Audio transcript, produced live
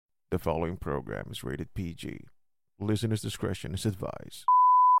The following program is rated PG. Listener's discretion is advised.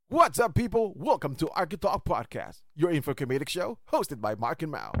 What's up, people? Welcome to Architalk Podcast, your info comedic show hosted by Mark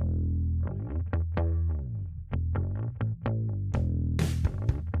and Mao.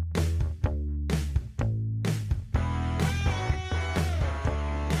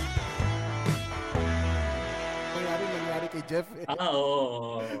 Nangyari kay Jeff.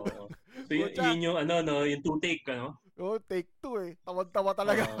 Oo. So yun yung yung two-take, ano? Oh, take two eh. Tawad-tawa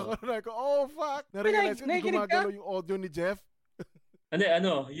talaga ako. Oh, fuck! Narealize ko, hindi gumagalaw yung audio ni Jeff. Hindi,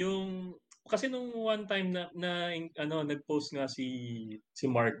 yung kasi nung one time na nag-post nga si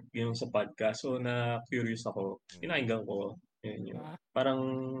Mark yung sa podcast, so na curious ako. Pinakinggan ko. Yun, parang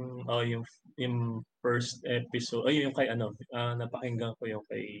yung first episode, yung kay napakinggan ko yung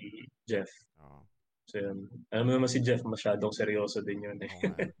kay Jeff. So yun. Alam mo naman si Jeff, masyadong seryoso din yun eh.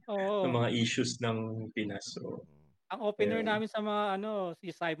 Oo. Ng mga issues ng Pinas. So, ang opener namin sa mga si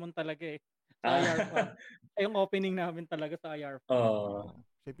Simon talaga eh. Sa IR yung opening namin talaga sa IR.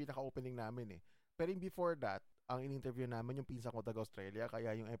 Siya yung pinaka-opening namin eh. Pero before that, ang in-interview namin yung pinsan ko taga-Australia,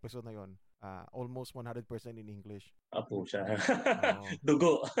 kaya yung episode na yun, almost 100% in English. Apo siya.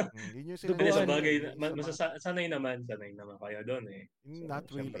 Dugo. Yun yung Dugo sa bagay. Sanay naman kayo doon eh. Not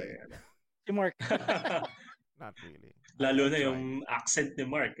really. Siyempre, si Mark. Not really. Lalo na yung accent ni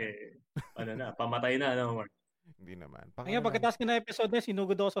Mark eh. Pamatay na, Mark? Hindi naman. Ngayon, pagkatapos ko na episode na,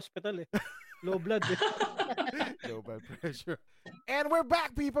 sinugod ako sa hospital eh. Low blood eh. Low blood pressure. And we're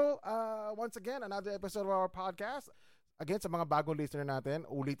back, people! Once again, another episode of our podcast. Again, sa mga bagong listener natin,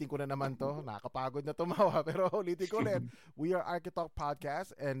 ulitin ko na naman to. Nakakapagod na tumawa, pero ulitin ko ulit. We are Architalk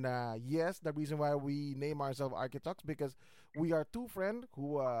Podcast. And yes, the reason why we name ourselves Architalks because we are two friends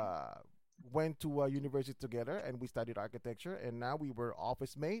who went to university together and we studied architecture, and now we were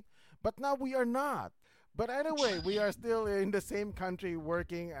office mate, but now we are not. But anyway, we are still in the same country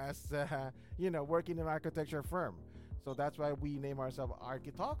working as working in an architecture firm. So that's why we name ourselves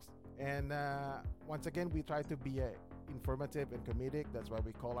Architalks. And once again, we try to be informative and comedic. That's why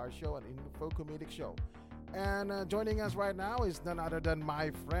we call our show an info comedic show. And joining us right now is none other than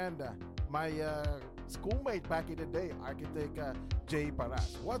my friend, my schoolmate back in the day, architect Jay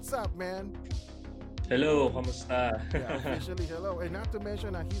Paras. What's up, man? Hello, kamusta? Yeah, officially hello. And not to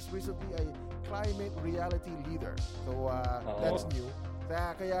mention, he's recently a climate reality leader. So that's new.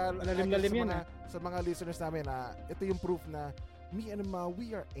 Kaya sa mga listeners namin, ito yung proof na me and Ma,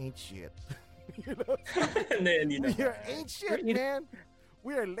 we are ain't shit. You know? We are ain't shit, man.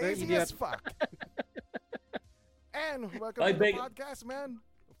 We are lazy as fuck. And welcome to the podcast, man.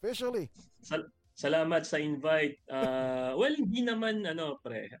 Officially. Salamat sa invite. Well, hindi naman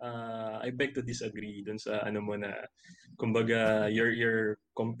I beg to disagree dun sa mo na kumbaga you're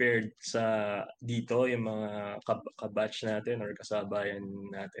compared sa dito yung mga kabatch natin or kasabayan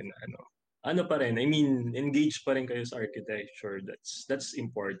natin pa rin. I mean, engaged pa rin kayo sa architecture. That's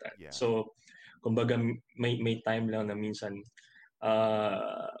important. Yeah. So, kumbaga may time lang na minsan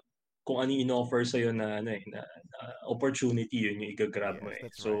kung ano in-offer sa iyo na opportunity, yun yung i-grab mo eh.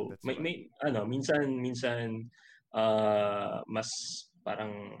 So right. may minsan mas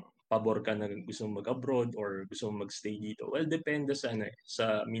parang pabor ka na gusto mong mag-abroad or gusto mong mag-stay dito. Well, depende sa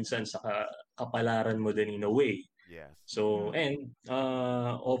minsan sa kapalaran mo din in a way. Yes. So and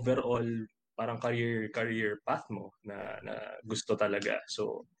overall parang career path mo na gusto talaga.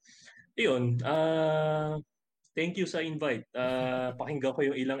 So yun, thank you sa invite. Pakinggan ko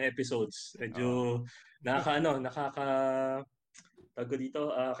yung ilang episodes. Medyo tago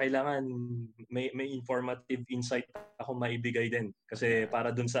dito, kailangan may informative insight ako maibigay din kasi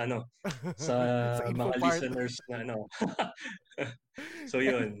para dun sa sa mga part. Listeners na So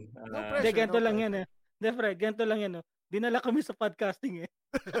yun. Ganito lang yan eh. Fred, ganito lang yan. Dinala kami sa podcasting eh.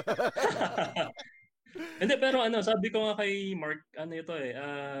 Hindi, pero sabi ko nga kay Mark,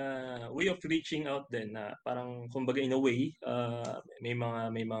 way of reaching out din na parang kumbaga in a way, may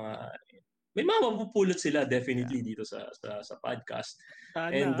mga mapupulot sila definitely dito sa podcast.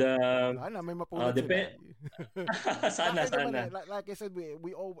 Sana. And sana may mapulot sila. sana. Like I said,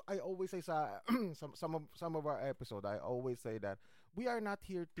 I always say sa some of our episode, I always say that we are not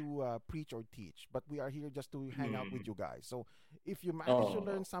here to preach or teach, but we are here just to hang out with you guys. So if you manage to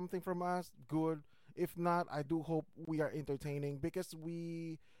learn something from us, good. If not, I do hope we are entertaining because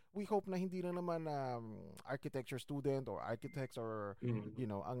we hope na hindi na naman architecture student or architects or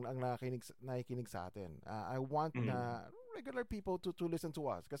ang nakikinig sa atin. I want regular people to listen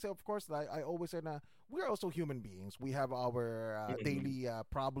to us kasi of course I always say na we are also human beings. We have our daily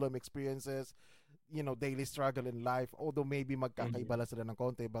problem experiences, daily struggle in life, although maybe magkakaiba lang sila ng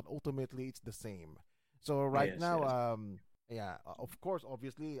konti, but ultimately it's the same. So right now Yeah, of course,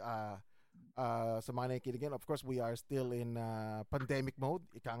 obviously, sa mga nakikinig, of course, we are still in pandemic mode,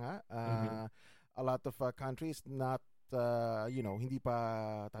 ika nga. Mhm. A lot of countries not, hindi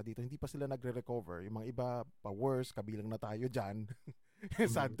pa, hindi pa sila nagre-recover. Yung mga iba, pa worse, kabilang na tayo dyan.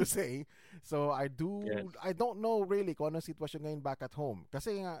 Sad to say. So, Yes. I don't know really kung anong sitwasyon ngayon back at home.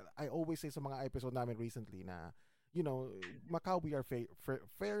 Kasi nga, I always say sa mga episode namin recently na, Macau, we are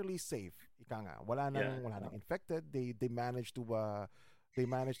fairly safe. Ika nga, wala Yeah. nang infected. They managed to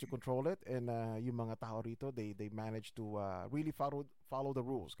control it, and yung mga tao rito, they managed to really follow the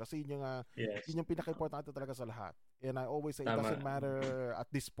rules, kasi Yes. yun yung pinaka-importante talaga sa lahat. And I always say, it Tama. doesn't matter at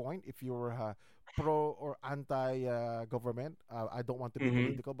this point if you're pro or anti government. I don't want to be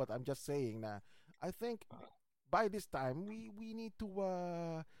Mhm. political, but I'm just saying na I think by this time we need to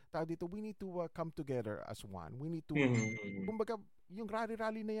we need to come together as one. We need to, Mhm. kumbaga, yung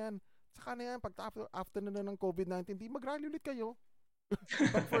rally na yan, saka na yan, pag after na ng COVID-19, di mag-rally ulit kayo.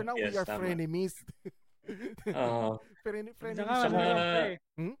 But for now, we Yes, are tama. frenemies. Oo. Saka Frenemies. ano lang pre.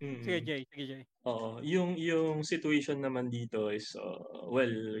 Hmm? Sige Jay. Oo, yung situation naman dito is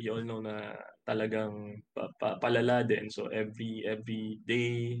well, you all know na talagang palala din. So every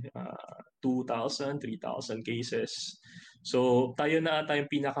day 2,000, 3,000 cases. So tayo na ata yung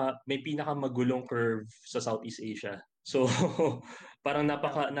may pinakamagulong curve sa Southeast Asia. So parang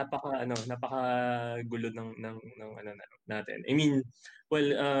napaka gulo ng ano natin. I mean, well,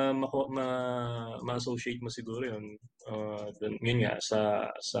 ma-associate mo siguro yun yun nga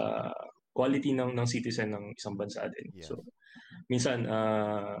sa quality ng citizen ng isang bansa din. Yes. So minsan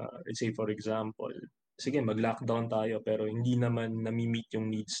let's say for example, sige mag-lockdown tayo pero hindi naman nami-meet yung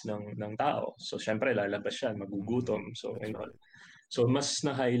needs ng tao. So syempre lalabas siya, magugutom. So That's and all. right. So mas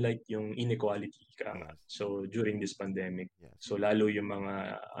na-highlight yung inequality ka nga. Yes. So during this pandemic. Yes. So lalo yung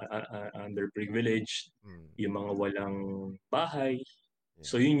mga underprivileged, yung mga walang bahay. Yeah.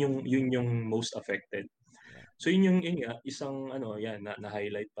 So yun yung most affected. Yeah. So yun nga isang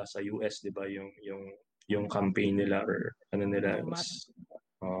na-highlight pa sa US, 'di ba, yung campaign nila or ano nila was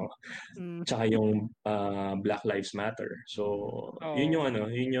tsaka yung Black Lives Matter. So yun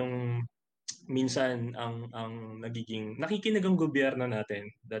yung minsan ang nagiging nakikinig ang gobyerno natin.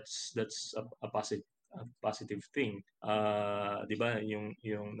 That's a positive thing. 'Di ba yung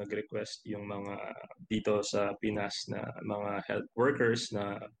nag-request yung mga dito sa Pinas na mga health workers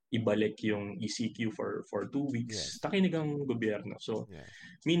na ibalik yung ECQ for 2 weeks. Yes. Nakinig ang gobyerno. So Yes.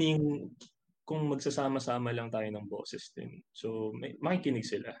 meaning kung magsasama-sama lang tayo ng boses din. So makikinig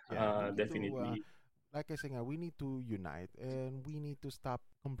sila. Yeah, Definitely. Like I say nga, we need to unite and we need to stop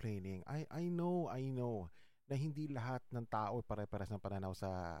complaining. I know na hindi lahat ng tao pare-pares ng pananaw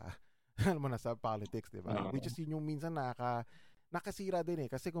sa alam mo na, sa politics, 'di ba? Which is yun yung minsan nakasira din eh,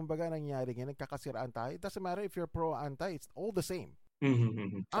 kasi kumbaga nangyayari ngayon, nagkakasiraan tayo. It doesn't matter if you're pro or anti, it's all the same.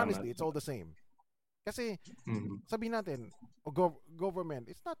 Honestly, it's all the same. Kasi sabihin natin, government,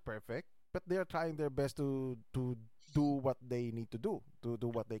 it's not perfect, but they're trying their best to do what they need to do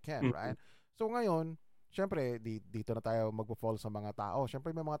what they can, right? So ngayon, syempre, dito na tayo magpo-fall sa mga tao. Syempre,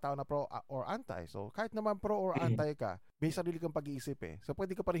 may mga tao na pro or anti. So, kahit naman pro or anti ka, may sarili kang pag-iisip eh. So,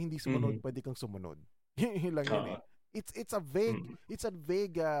 pwede ka pa rin hindi sumunod, pwede kang sumunod. Yun lang yun eh. It's a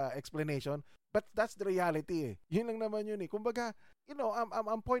vague explanation, but that's the reality eh. Yun lang naman yun eh. Kumbaga,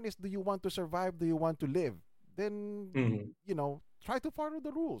 ang point is, do you want to survive? Do you want to live? Then, try to follow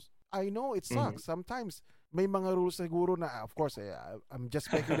the rules. I know it sucks. Sometimes, may mga rules siguro na, of course, I'm just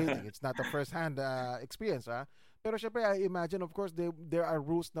speculating. It's not a first-hand experience, ha? Pero syempre, I imagine, of course, there are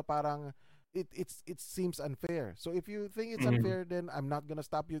rules na parang it seems unfair. So if you think it's unfair, then I'm not gonna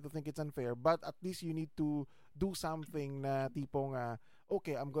stop you to think it's unfair. But at least you need to do something na tipong,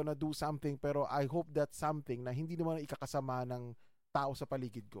 okay, I'm gonna do something, pero I hope that something na hindi naman ikakasama ng tao sa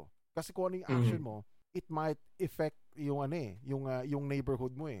paligid ko. Kasi kung ano yung action mo, it might affect yung yung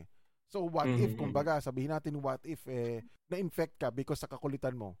neighborhood mo eh. So what if, kumbaga, sabihin natin what if na-infect ka because sa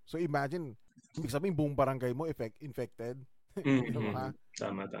kakulitan mo. So imagine, ibig sabihin buong barangay mo infected. Tama.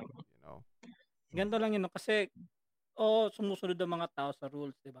 Ganito lang yun, kasi sumusunod ang mga tao sa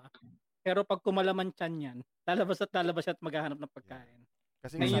rules, di ba? Pero pag kumalaman tiyan yan, lalabas at maghahanap ng pagkain.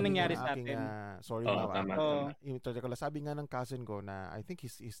 Kasi ngayon nangyari sa atin. Sorry, tama. Sabi nga ng cousin ko na I think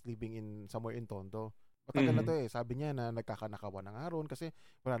he's living in somewhere in Tondo. Matagal na to eh. Sabi niya na nagkakanakawan ng aron kasi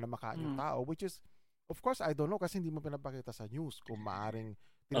wala na makain yung tao, which is, of course, I don't know kasi hindi mo pinapakita sa news kung maaring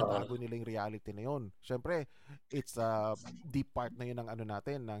tinatago nila yung reality na yun. Siyempre, it's a deep part na yun ng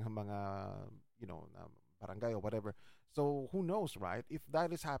natin, ng mga, na barangay or whatever. So, who knows, right? If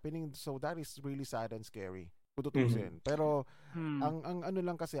that is happening, so that is really sad and scary. Tututusin. Pero, ang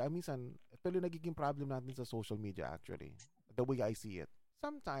lang kasi, minsan, actually nagiging problem natin sa social media actually. the way I see it,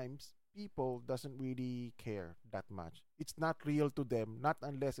 sometimes people doesn't really care that much. It's not real to them, not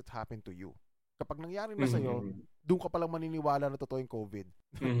unless it happened to you. Kapag nangyari na sa'yo, doon ka palang maniniwala na totoo yung COVID.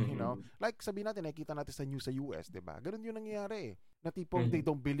 You know? Like sabihin natin, nakikita natin sa news sa US, di ba? Ganun yung nangyayari. Na tipong they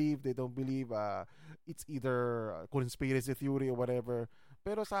don't believe it's either conspiracy theory or whatever.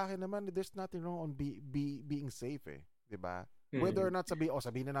 Pero sa akin naman, there's nothing wrong on being safe eh. Di ba? Whether or not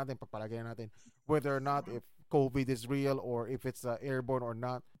sabihin na natin, pagpalagay natin, whether or not if COVID is real or if it's airborne or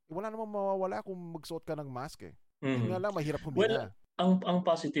not, wala namang mawawala kung magsuot ka ng mask eh. Yun nga lang, mahirap huminga. Ang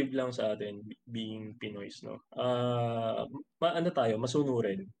positive lang sa atin being Pinoys, no.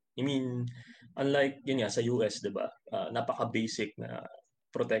 Masunurin. I mean, unlike yun nga sa US, 'di ba? Napaka-basic na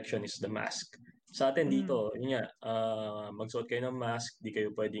protection is the mask. Sa atin dito, yun nga, magsuot kayo ng mask, di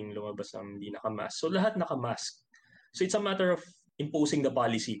kayo pwedeng lumabas ng hindi naka-mask. So lahat naka-mask. So it's a matter of imposing the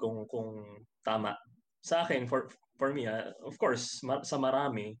policy kung tama. Sa akin, for me, of course, sa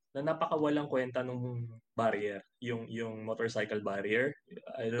marami, na napakawalang kwenta nung barrier, yung motorcycle barrier.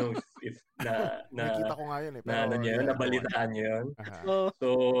 I don't know if nakita ko nga yun eh. Pero, nabalitaan nyo yun. So,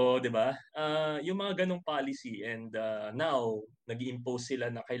 di ba? Yung mga ganong policy and now, nag-i-impose sila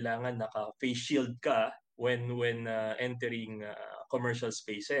na kailangan naka-face shield ka when entering commercial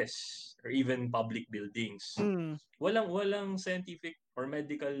spaces or even public buildings. Walang scientific or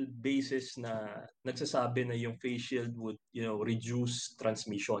medical basis na nagsasabi na yung face shield would, reduce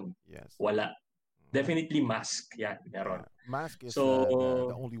transmission. Yes. Wala. Definitely mask. Yan, meron. Mask is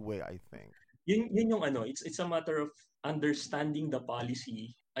the only way, I think. Yun yung it's a matter of understanding the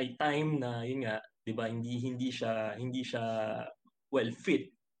policy ay time na yun nga, 'di ba, hindi siya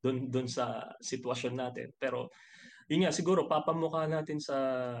fit doon sa sitwasyon natin. Pero yun nga, siguro papamukha natin sa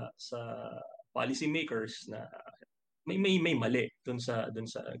policy makers na may mali doon sa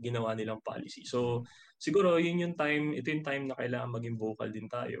ginawa nilang policy. So siguro ito yung time na kailangan maging vocal din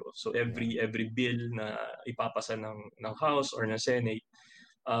tayo. So every bill na ipapasa ng House or ng Senate,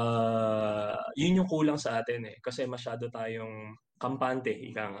 yun yung kulang sa atin eh, kasi masyado tayong kampante,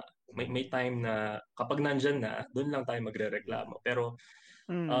 ika nga. May time na kapag nandyan na, doon lang tayo magrereklamo. Pero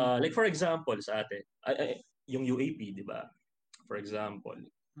like for example sa atin, yung UAP, di ba? For example.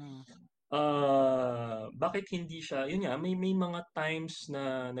 Bakit hindi siya, yun nga, may mga times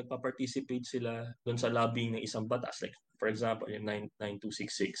na nagpa-participate sila doon sa lobbying ng isang batas, like for example yung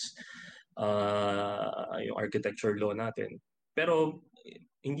 9266, yung architecture law natin, pero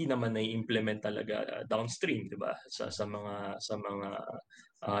hindi naman na-implement talaga downstream, di ba, sa mga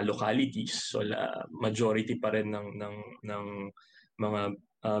localities. So majority pa rin ng mga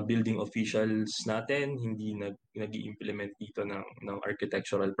building officials natin hindi nag-i-implement dito ng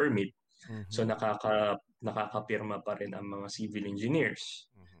architectural permit. So nakakapirma pa rin ang mga civil engineers.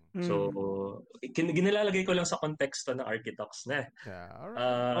 So ginilalagay ko lang sa konteksto ng architects na. Yeah,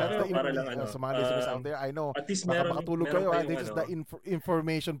 alright. Para lang sa mga listeners out there, I know at least makakatulog kayo. This is the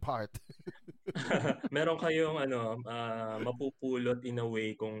information part. Meron kayong mapupulot in a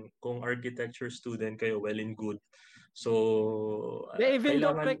way kung architecture student kayo, well and good. So even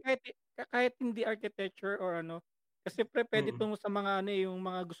though kahit hindi architecture or kasi pwede tungo sa mga yung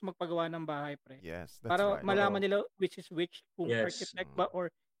mga gusto magpagawa ng bahay, pre. Yes, that's para right. malaman nila which is which, kung architect ba or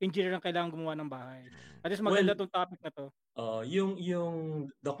engineer ang kailangan gumawa ng bahay. At least maganda tong topic na to. Yung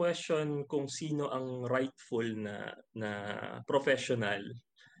the question kung sino ang rightful na professional,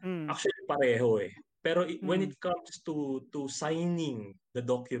 actually pareho eh. Pero when it comes to signing the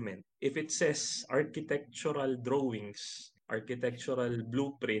document, if it says architectural drawings, architectural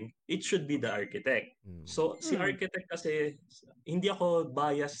blueprint, it should be the architect. So si architect kasi, hindi ako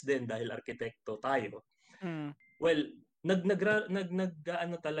biased din dahil arkitekto tayo. Well,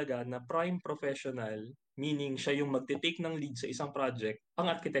 talaga na prime professional, meaning siya yung magte-take ng lead sa isang project, ang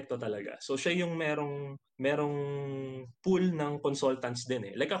arkitekto talaga. So siya yung merong pool ng consultants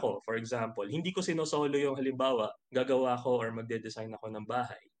din eh. Like ako, for example, hindi ko sinosolo yung halimbawa, gagawa ko or magde-design ako ng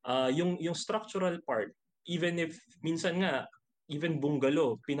bahay. Yung structural part, even if minsan nga even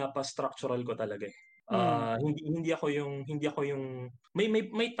bungalow pinapa-structural ko talaga eh. Hindi ako yung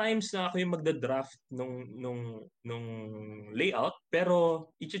may times na ako yung magda-draft nung layout, pero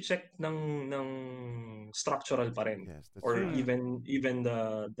i-check ng structural pa rin. Yes, or even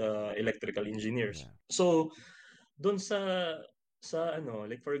the electrical engineers. Yeah. So doon sa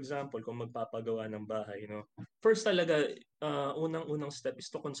like for example, kung magpapagawa ng bahay, first talaga, unang step is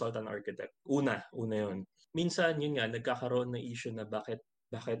to consult an architect. Una yun. Minsan yun nga, nagkakaroon ng issue na bakit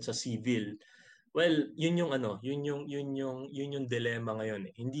sa civil. Well, yun yung dilemma ngayon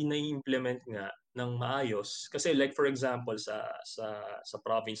eh. Hindi na i-implement nga ng maayos. Kasi like for example sa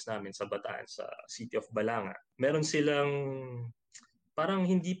province namin sa Bataan, sa City of Balanga, meron silang parang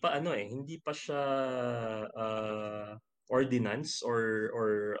hindi pa siya ordinance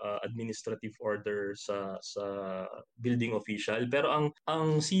or administrative order sa building official, pero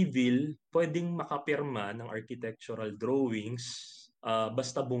ang civil pwedeng makapirma ng architectural drawings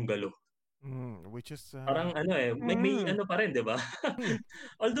basta bungalow. Which is Parang may Mm. ano pa rin, 'di ba?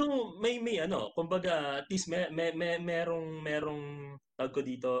 Although may kumbaga at least merong tawag ko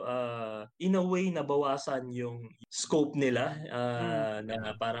dito in a way nabawasan yung scope nila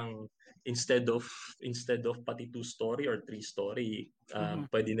na parang instead of pati 2-story or 3-story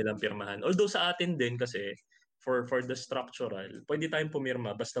pwede nilang pirmahan. Although sa atin din kasi for the structural, pwede tayong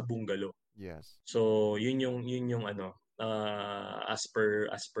pumirma basta bungalow. yes. So yun yung as per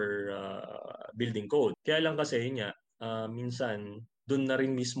building code. Kaya lang kasi yun nga minsan doon na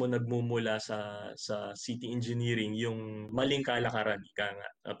rin mismo nagmumula sa city engineering yung maling kalakaran ika nga.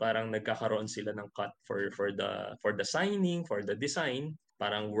 Parang nagkakaroon sila ng cut for the signing, for the design,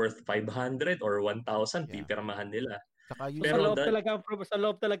 parang worth 500 or 1,000 Yeah. pipirmahan nila. Saka So, yun sa Pero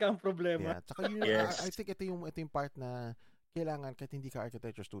loob talaga ang problema. Yeah. Tsaka yun, Yes. I think ito yung part na kailangan kahit hindi ka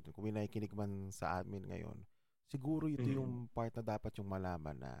architecture student, kung may nakikinig man sa admin ngayon, siguro ito yung part na dapat yung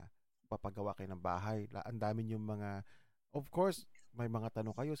malaman na papagawa kayo ng bahay. Ang dami yung mga, of course, may mga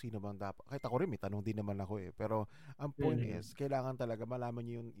tanong kayo, sino bang dapat, kahit ako rin, may tanong din naman ako eh. Pero ang point is, kailangan talaga malaman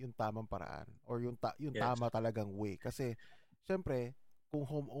nyo yung tamang paraan or yung Yes. tama talagang way. Kasi, syempre, kung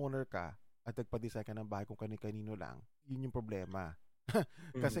homeowner ka at nagpa-design ka ng bahay kung kanino lang, yun yung problema.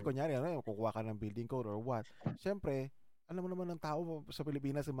 Kasi kunyari, kukuha ka ng building code or what, syempre, alam mo naman ng tao sa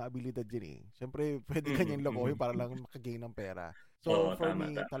Pilipinas yung maabilidad dyan eh. Syempre, pwede kanyang lokohin para lang makagain ng pera. So, Oo, for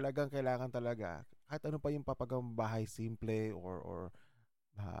tama, me, tama. talagang kailangan talaga, kahit ano pa yung papagawang bahay, simple or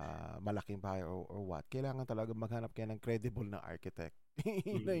malaking bahay or what, kailangan talaga maghanap kayo ng credible na architect.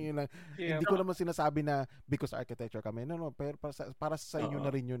 Yun lang. Yeah. Hindi ko naman sinasabi na because architecture kami. No, pero para sa inyo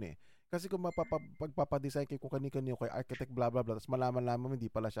na rin yun eh. Kasi kung pagpapadesign kayo kung kanino kay architect blah blah blah, tapos malaman hindi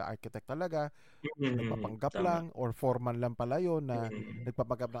pala siya architect talaga, nagpapanggap Tama. lang or foreman lang pala yun na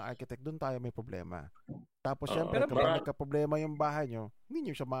nagpapanggap ng architect, doon tayo may problema. Tapos syempre, Pero kapag nagka-problema yung bahay nyo, hindi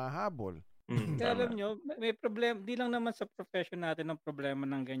nyo siya mahahabol. Kaya alam nyo, may problema, di lang naman sa profession natin ang problema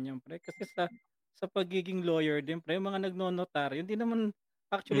ng ganyan, pre. Kasi sa pagiging lawyer din, pre, yung mga nagnonotaryo, hindi naman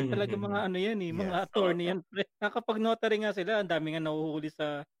actually talaga mga ano yan eh, mga Yes. attorney yan, pre. Nakapag-notary nga sila, ang dami nga nahuhuli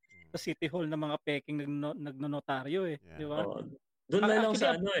sa City Hall ng mga peking nagnonotaryo eh, Yeah. di ba? Doon na lang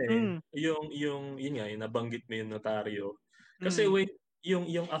sa Actually, yung yun nga, yung nabanggit mo yung notaryo. Kasi when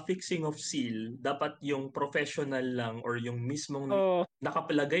yung affixing of seal, dapat yung professional lang or yung mismong Oo.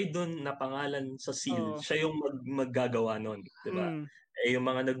 nakapalagay doon na pangalan sa seal, siya yung maggagawa nun, di ba? Eh yung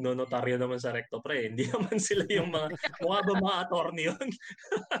mga nagnonotaryo naman sa recto pre, hindi naman sila yung mga mukha ba mga attorney yun?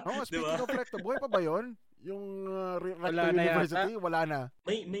 Speaking of recto, buhay pa ba yun? Yung Recto Wala na University, wala na.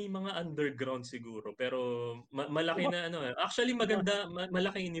 May mga underground siguro pero malaki na actually maganda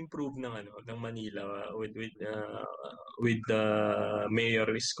malaki in-improve ng Manila with the mayor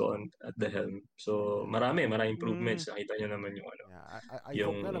Isko at the helm. So marami improvements. Nakita niyo naman yung Yeah, I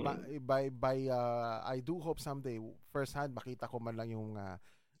hope na by I do hope someday first hand makita ko man lang yung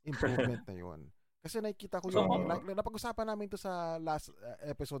improvement na yun. Kasi nakikita ko yung napag-usapan namin to sa last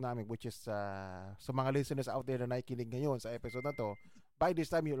episode namin, which is sa mga listeners out there na nakikinig ngayon sa episode na to. By this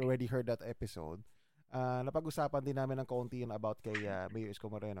time you already heard that episode. Napag-usapan din namin ng kaunti about kay Mayor Isko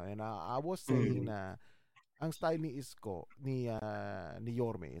Moreno, and I was saying na ang style ni Isko ni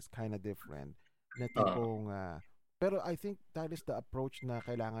Yorme is kind of different na tipong pero I think that is the approach na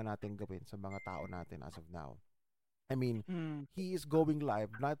kailangan natin gawin sa mga tao natin as of now. I mean, he is going live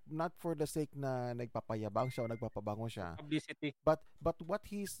not for the sake na nagpapayabang siya o nagpapabango siya. Publicity. But what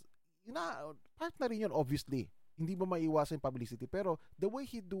he's part na rin yun obviously. Hindi mo maiwasan yung publicity, pero the way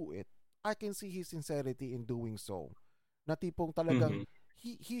he do it, I can see his sincerity in doing so. Na tipong talagang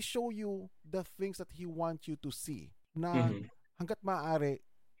he show you the things that he wants you to see. Na hangga't maaari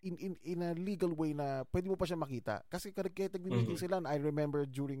in a legal way na pwede mo pa siya makita. Kasi kahit nag-meeting sila, I remember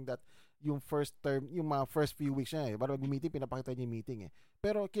during that yung first term, yung mga first few weeks niya bago mag-meeting, pinapakita niya yung meeting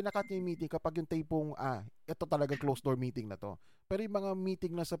Pero kinakat niya yung meeting kapag yung tipong ito talaga closed door meeting na to. Pero yung mga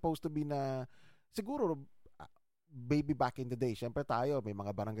meeting na supposed to be na siguro baby back in the day, syempre tayo may mga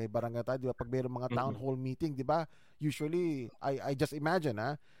barangay tayo, di ba? Pag mayroong mga town hall meeting, di ba? Usually I just imagine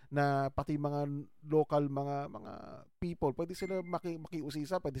na pati mga local mga people, pwede sila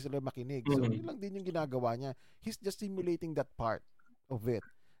makiusisa, pwede sila makinig. So yun lang din yung ginagawa niya. He's just simulating that part of it.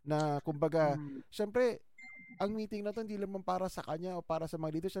 Na kumbaga, syempre ang meeting na to hindi lamang para sa kanya o para sa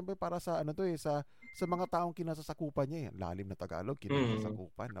mga leaders, syempre para sa ano to sa mga taong kinasasakupan niya. Lalim na Tagalog,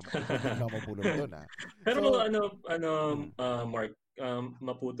 kinasasakupan. Biglang mabulol doon Pero So, Mark,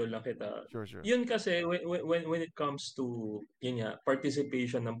 maputol lang kita. sure. Yun kasi when it comes to yun nga,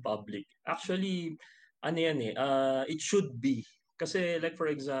 participation ng public, actually ano yan it should be. Kasi like for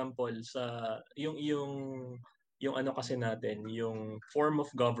example sa yung ano kasi natin, yung form of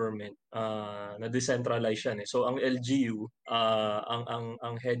government na decentralized yan. So ang LGU,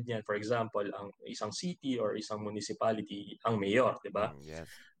 ang head niyan, for example, ang isang city or isang municipality, ang mayor, 'di ba? Yes.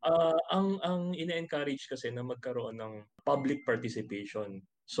 Ang ine-encourage kasi na magkaroon ng public participation.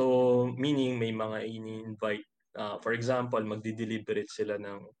 So meaning may mga ini-invite, for example, magdi-deliberate sila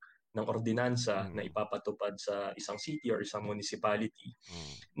ng ordinansa na ipapatupad sa isang city or isang municipality.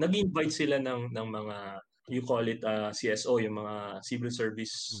 Nag-invite sila ng mga, you call it CSO, yung mga civil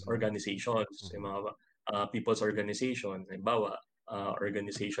service organizations, yung mga people's organization, halimbawa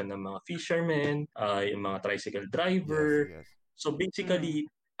organization ng mga fishermen, yung mga tricycle driver. Yes. So basically,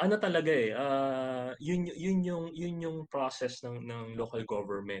 ano talaga yun yung process ng local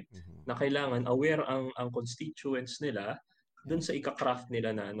government na kailangan aware ang constituents nila dun sa ika-craft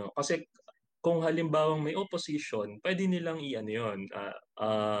nila na ano. Kasi kung halimbawang may opposition, pwede nilang i-ano yun,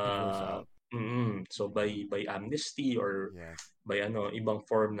 so by amnesty or by ibang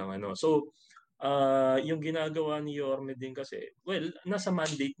form ng ano. So yung ginagawa ni Yorme din kasi, well, nasa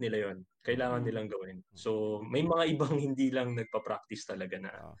mandate nila yon, kailangan nilang gawin. So may mga ibang hindi lang nagpa-practice talaga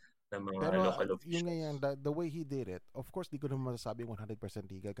na mga pero local officials. Yung ngayon, the way he did it, of course, di ko naman masasabing 100%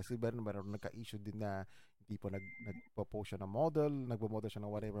 legal kasi meron nagka-issue din na hindi po nagpo-post siya ng model, nagpo-model siya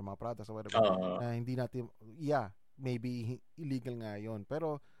ng whatever, mga products or whatever, na hindi natin, maybe illegal nga yon.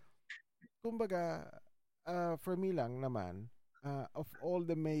 Pero, kumbaga, for me lang naman, of all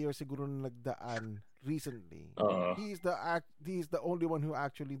the mayors siguro na nagdaan recently, he is the only one who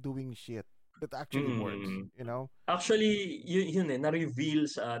actually doing shit that actually works, you know? Actually, yun na-reveal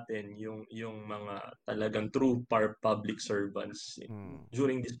sa atin yung mga talagang true public servants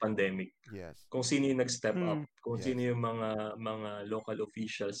during this pandemic. Yes. Kung sino yung nag-step up, kung sino yung mga local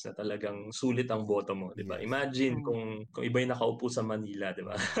officials na talagang sulit ang boto mo, 'di ba? Imagine kung iba yung nakaupo sa Manila, 'di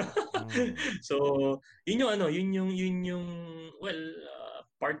ba? So, yun yung well,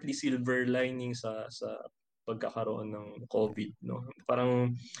 partly silver lining sa pagkakaroon ng COVID, no?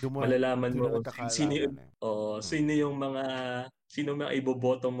 Parang malalaman mo sino yung mga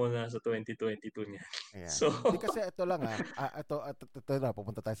iboboto mo na sa 2022 niya. So, kasi ito lang ito na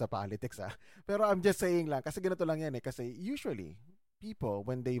pupunta tayo sa politics Pero I'm just saying lang kasi ganito lang yan kasi usually people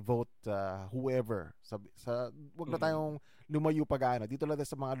when they vote whoever sa wag na tayong lumayo pag dito lang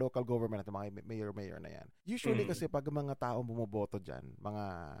sa mga local government at mga mayor na yan. Usually kasi pag mga tao bumoboto diyan,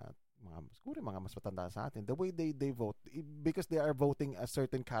 siguro mga mas matanda sa atin, the way they vote because they are voting a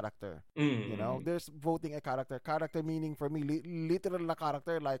certain character. You know, there's voting a character meaning for me literal na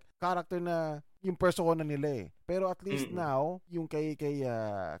character, like character na yung persona nila pero at least now yung kay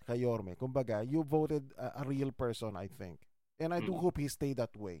Yorme, kumbaga you voted a real person, I think, and I do hope he stay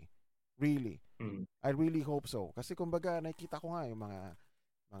that way, really. I really hope so kasi kumbaga nakikita ko nga yung mga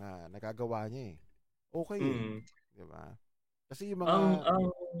nagagawa niya okay di ba? Kasi yung mga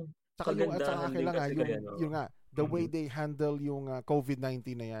saka akin lang yung the way they handle yung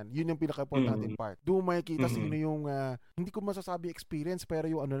COVID-19 na yan, yun yung pinaka-importante part. Doon makikita sino yung hindi ko masasabi experience pero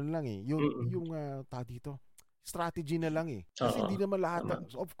yung ano lang yung dito strategy na lang kasi hindi naman lahat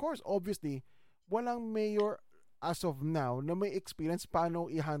of course, obviously walang mayor as of now na may experience paano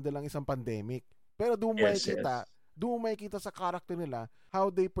i-handle ang isang pandemic, pero doon makikita sa character nila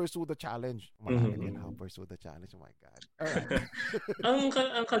how they pursue the challenge. How pursue the challenge. Oh my God.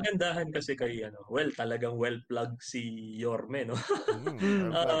 ang kagandahan kasi kay talagang well-plugged si Yorme, no?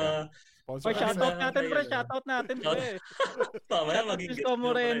 Shoutout natin, pre. Mamaya maging Isko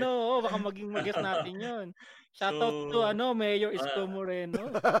Moreno, baka maging mag-guest natin 'yon. Shoutout to Mayor Isko Moreno.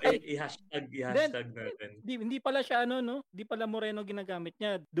 I-hashtag natin. Hindi pala siya hindi pala Moreno ginagamit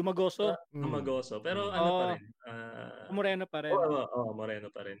niya, Dumagoso. Dumagoso, pero pa rin. Moreno pa rin. Moreno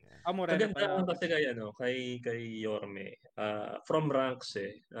pa rin. Moreno Kagandahan kasi kay Yorme, from ranks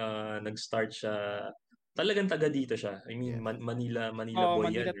nag-start siya. Talagang taga dito siya. I mean, Manila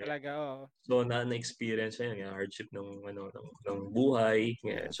boy yan. Talaga, So na-experience niya yung hardship ng buhay.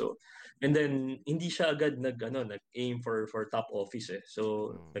 So and then hindi siya agad nag-aim for top office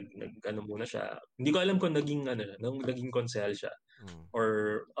So muna siya. Hindi ko alam kung naging konsehal siya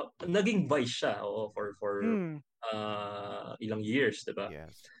or naging vice siya for ilang years, 'di ba?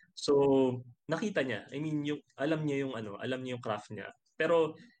 Yes. So nakita niya. I mean, alam niya yung craft niya.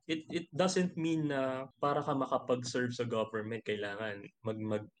 Pero it doesn't mean na para ka makapag-serve sa government kailangan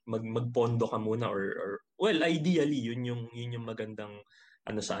magpondo ka muna or well, ideally yun yung magandang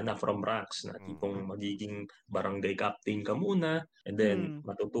sana from ranks na tipong magiging barangay captain ka muna and then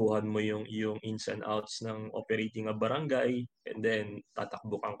matutuhan mo yung ins and outs ng operating a barangay and then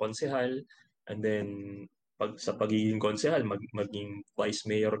tatakbo kang konsehal and then sa pagiging konsehal maging vice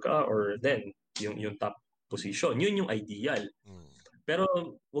mayor ka or then yung top position yun yung ideal. Pero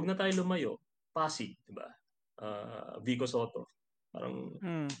wag na tayo lumayo. Pasig, 'di ba? Vico Soto. Parang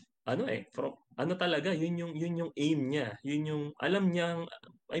talaga yun yung aim niya. Yun yung alam niyang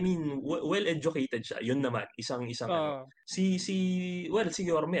well educated siya. Yun naman isang si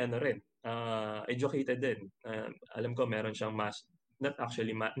Yorme rin. Educated din. Alam ko meron siyang not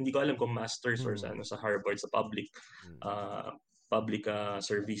actually hindi ko alam kung masters or sa Harvard sa public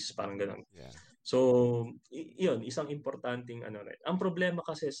service parang ganoon. Yeah. So, yun, isang importanteng rin. Ang problema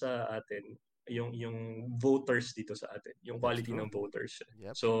kasi sa atin, yung voters dito sa atin, yung quality ng voters.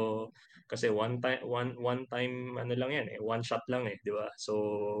 Yep. So, kasi one time lang yan one shot lang di ba?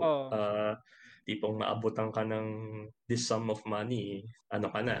 So, tipong maabutan ka ng this sum of money,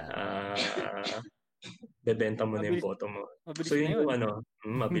 bebenta mo na yung boto mo. So yun yung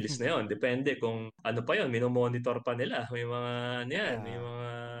mabilis na yun. Depende kung pa yun, minomonitor pa nila. May mga may mga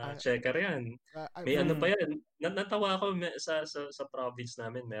checker yan. May pa yan. Natawa ako sa province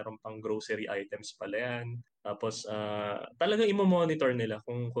namin, meron pang grocery items pala yan. Tapos talagang imo-monitor nila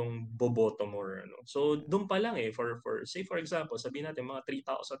kung boboto mo or So doon pa lang for say for example, sabihin natin mga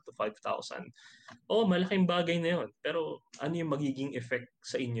 3,000 to 5,000. Malaking bagay na yun. Pero ano yung magiging effect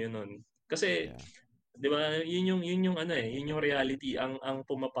sa inyo nun? Kasi 'di ba? Yun yung reality ang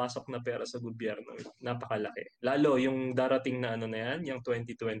pumapasok na pera sa gobyerno. Napakalaki. Lalo yung darating na yan, yung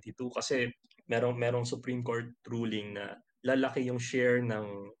 2022 kasi merong Supreme Court ruling na lalaki yung share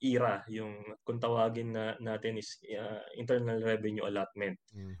ng IRA, yung kung tawagin natin is Internal Revenue Allotment.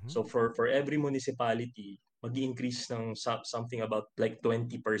 So for every municipality, mag-i-increase ng something about like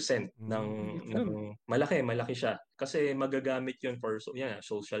 20% ng malaki siya kasi magagamit yun for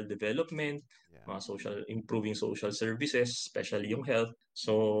social development, mga improving social services, especially yung health.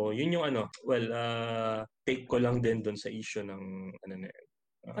 So yun yung take ko lang din doon sa issue ng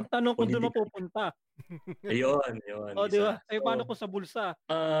ang tanong kung doon mapupunta. Ayun. Di ba? Paano kung sa bulsa?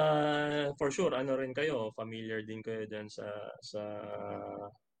 For sure, rin kayo, familiar din kayo dyan sa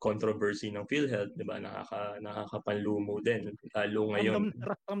controversy ng PhilHealth, 'di ba? Nakakapanlumo din lalo ngayon.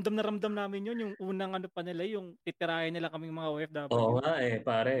 Ramdam namin 'yun, yung unang pa nila, yung titirahin nila kaming mga OFW. Oo nga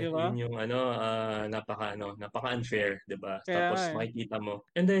pare. Diba? Yun yung napaka-unfair, 'di ba? Tapos makikita mo.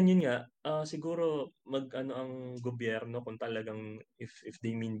 And then yun nga, siguro ang gobyerno kung talagang if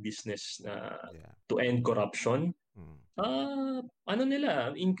they mean business na to end corruption,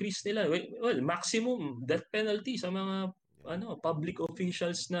 increase nila. Well, maximum death penalty sa mga public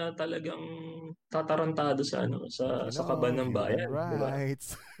officials na talagang tatarantado sa kaban ng bayan,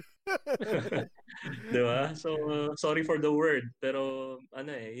 rights. Diba? So sorry for the word, pero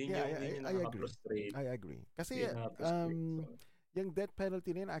yun yung nakaka-frustrate. I agree. Kasi yung death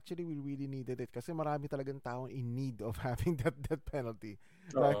penalty na yun, actually we really needed it kasi marami talagang tao in need of having that death penalty.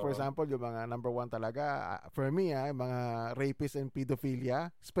 Like for example, yung mga number one talaga, for me, mga rapists and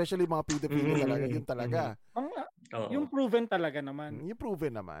pedophilia, especially mga pedophilia talaga, yun talaga. Yung proven talaga naman. Yung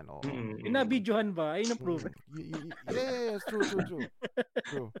proven naman, oo. Yung na-videohan ba? Ayun yung proven. Yes, true.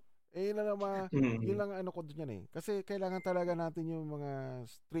 Yun lang ko dun yan Kasi kailangan talaga natin yung mga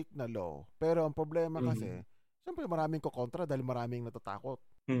strict na law. Pero ang problema kasi, siyempre maraming kokontra dahil maraming natatakot.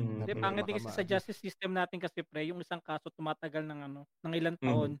 Hindi, pangit din kasi sa justice system natin kasi yung isang kaso tumatagal ng ilang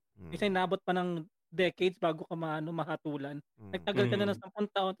taon. Minsan inabot pa ng decades bago ka mahatulan. Nagtagal ka na ng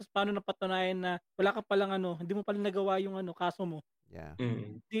 10 taon, tapos paano napatunayan na wala ka palang hindi mo pala nagawa yung kaso mo. Yeah.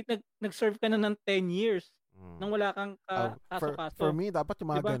 Nag-serve ka na ng 10 years. Nang wala kang kaso-kaso. For me, dapat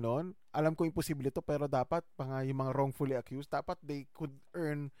yung mga ganon, alam ko imposible ito, pero dapat yung mga wrongfully accused, dapat they could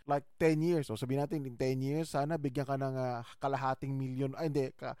earn like 10 years. So sabihin natin, in 10 years, sana bigyan ka ng kalahating milyon,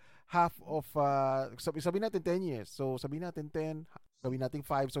 half of, sabihin natin 10 years. So sabihin natin 10, gawin natin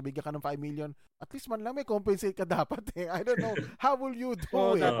 5, so bigyan ka ng 5 million. At least man lang may compensate ka dapat I don't know, how will you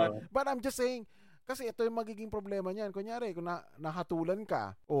do it? But I'm just saying, kasi ito yung magiging problema niyan. Kunyari, kung nahatulan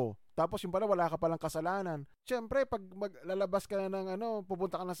ka, tapos yung pala wala ka palang kasalanan. Siyempre, pag lalabas ka na ng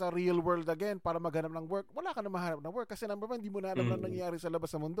pupunta ka na sa real world again para maghanap ng work, wala ka na mahanap ng work. Kasi number 1, hindi mo na alam na nangyayari sa labas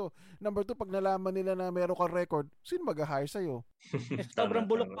ng mundo. Number 2, pag nalaman nila na meron kang record, sino mag-hire sa'yo? Sobrang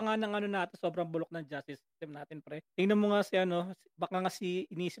bulok pa nga ng natin, sobrang bulok ng justice system natin, pre. Tingnan mo nga baka nga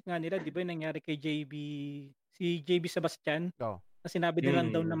inisip nga nila, di ba yung nangyari kay si JB Sebastian? na sinabi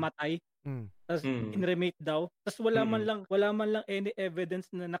nilang daw namatay. Tapos in-remake daw. Tapos wala man lang any evidence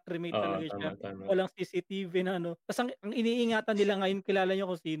na na-cremate talaga siya. Tama. Walang CCTV na ano. Tapos ang iniingatan nila ngayon, kilala niyo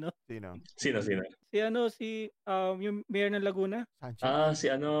kung sino? Sino? Si yung mayor ng Laguna. Sanchez.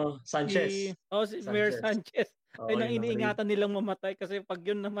 Sanchez. Si Mayor Sanchez. Ayun ang iniingatan nilang mamatay kasi pag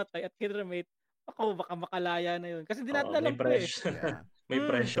yun namatay at kinremate, baka makalaya na yun. Kasi hindi natin alam po eh. May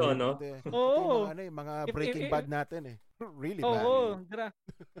presyo, no? Oo. Mga Breaking Bad natin eh. Really bad. Oo,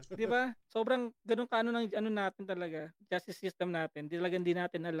 di ba? Sobrang ganun kaano ng ano natin talaga, justice system natin. Hindi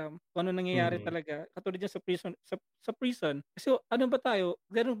natin alam kung ano nangyayari talaga. Katulad yan sa prison. Kasi ano ba tayo?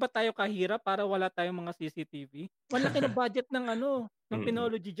 Ganun ba tayo kahirap para wala tayong mga CCTV? Malaki na budget ng ng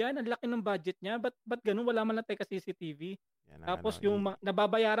Pinology diyan. Ang laki ng budget niya. Ba't ganun wala man lang tayo CCTV? Tapos yung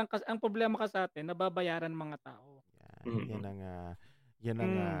nababayaran kasi ang problema kasi sa atin, nababayaran mga tao. Yan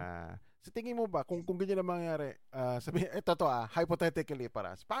ang sa tingin mo ba kung ganyan ang mangyari, hypothetically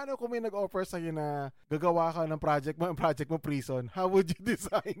paano kung may nag-offer sa iyo na gagawa ka ng project mo prison, how would you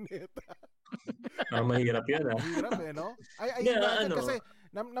design it? Mahirap 'yan Mahirap no? Kasi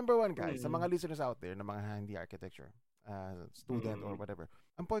number one guys, sa mga listeners out there na mga hindi architecture student or whatever.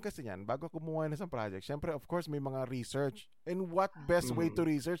 Ang point kasi niyan, bago kumuha ng isang project, syempre of course may mga research. And what best way to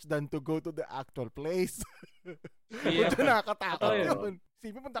research than to go to the actual place? Ito nakakatakot yun.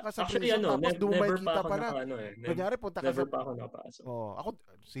 Sige, punta ka sa prison tapos dumay kita pa na. Kunyari, punta ka never pa ako napasok. Ako,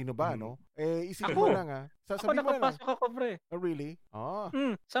 sino ba, no? Isipin mo lang Ako nakapasok ako, pre. Oh, really?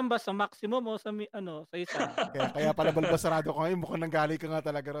 Saan ba? Sa maximum o sa isa? kaya pala balbasarado ko ngayon, mukhang nanggali ka nga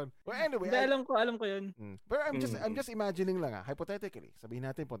talaga ron. Well, anyway. Alam ko yun. Pero I'm just imagining lang hypothetically. Sabihin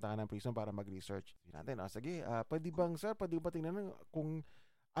natin, punta ka ng prison para mag-research. Sabihin natin, sige, pwede ba tingnan kung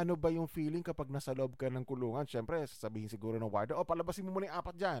ano ba yung feeling kapag nasa loob ka ng kulungan? Siyempre, sasabihin siguro ng warden, palabasin mo muna yung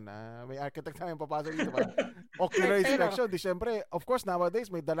 4 dyan. May architect na yung papasok dito. Ocular inspection. Di siyempre, of course, nowadays,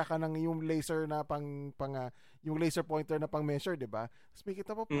 may dala ka ng yung laser na yung laser pointer na pang-measure, di ba? Tapos may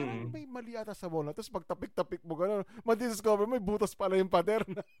kita mo, parang may mali ata sa wall. Tapos pag tapik-tapik mo, gano'n, madiscover mo, may butas pala yung pader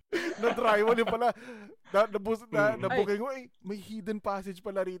na drywall yung pala. Nabooking mo, may hidden passage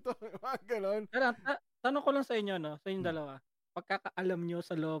pala rito. Gano'n. Tanong ko lang sa inyo, sa inyong dalawa. Pagkakaalam nyo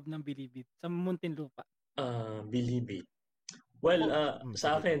sa loob ng Bilibid, sa Muntinlupa? Bilibid. Well,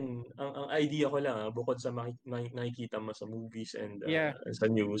 sa akin, ang idea ko lang, bukod sa nakikita mo sa movies and sa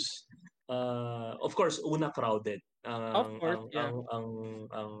news, of course, una crowded. Ang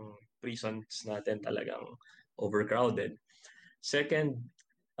prisons natin talagang overcrowded. Second,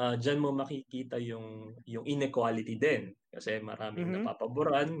 dyan mo makikita yung inequality din. Kasi maraming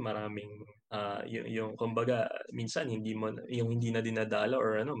napapaboran, maraming yung kumbaga minsan hindi na dinadala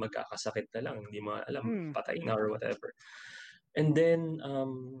or magkakasakit na lang, hindi mo alam, patay na or whatever. And then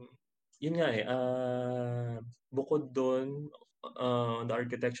yun nga bukod doon, on the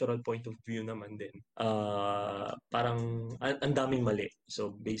architectural point of view naman din, parang ang daming mali.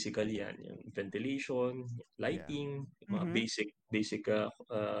 So basically yan, yung ventilation, lighting, mga basic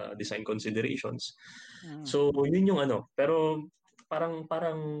design considerations. So yun yung pero parang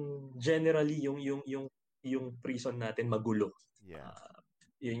generally yung prison natin magulo.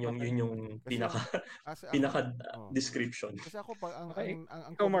 Yun yung pinaka description. Kasi ako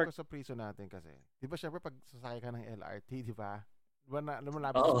ang comment ko sa prison natin kasi, 'di ba syempre pag sasakay ka ng LRT, 'di ba?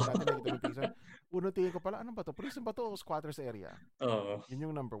 Lumalabas natin nakita yung prison. Unang tingin ko pala, ano ba to? Prison ba to o squatters area? Yun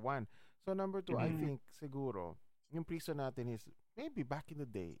yung number 1. So number 2, I think siguro yung prison natin is maybe back in the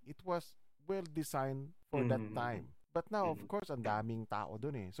day, it was well designed for that time. But now, of course, ang daming tao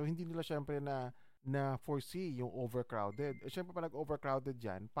dun eh. So hindi nila syempre na foresee yung overcrowded. Siyempre pa nag-overcrowded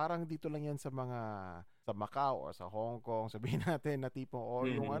dyan, parang dito lang yan sa Macau or sa Hong Kong, sabihin natin na tipo, or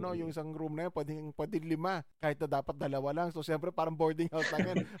yung yung isang room na yun, pwedeng 5, kahit na dapat 2 lang. So siyempre parang boarding house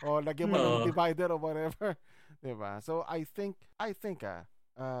lang yan. O lagyan mo ng divider or whatever. Diba? So I think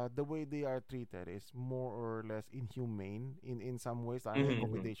the way they are treated is more or less inhumane in some ways. Ang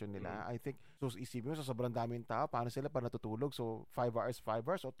accommodation nila, I think, so isipin mo sa sobrang daming tao, paano sila pa natutulog? So 5 hours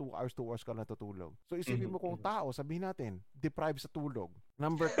o 2 hours ka natutulog. So isipin mo kung tao, sabihin natin, deprived sa tulog.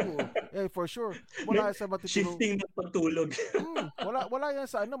 Number 2, for sure, wala sa matutulog. Shifting ng pagtulog. wala yan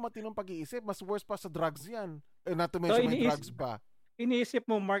sa matinong pag-iisip. Mas worse pa sa drugs yan. Not to mention may drugs pa. Iniisip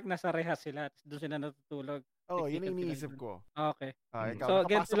mo, Mark, nasa rehas sila, doon sila natutulog. Yun ang iniisip ko. Okay. Ikaw, so,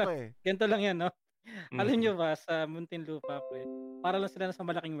 ganito lang yan, no? Alam nyo ba, sa Muntinlupa, para lang sila sa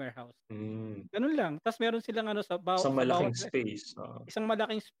malaking warehouse. Ganun lang. Tapos meron silang sa malaking space. Isang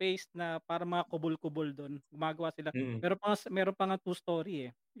malaking space na para mga kubol-kubol doon. Gumagawa sila. Meron pa nga 2-story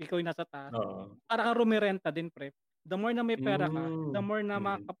eh. Ikaw yung nasa taas. Para kang rumirenta din, pre. The more na may pera ka, the more na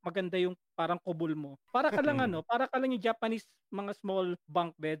maganda yung parang kubol mo. Para ka lang para ka lang yung Japanese mga small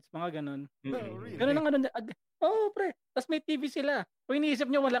bunk beds, mga ganun. Really? Ganun ang pre. Tapos may TV sila. Kung iniisip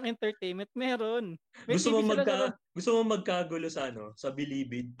nyo walang entertainment, meron. May gusto TV mo sila gusto mo magkagulo sa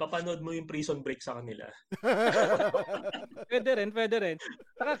Bilibid, papanood mo yung Prison Break sa kanila. Pwede rin.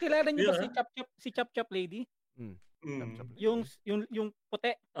 Nakakilala niyo ba si Chop Chop Lady? Yung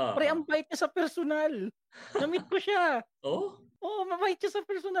puti. Pre, ang bait niya sa personal. Na-meet ko siya. Oo, mabait siya sa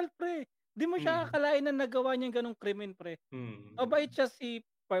personal, pre. Di mo siya akalain na nagawa niya ganung krimen, pre. Mabait siya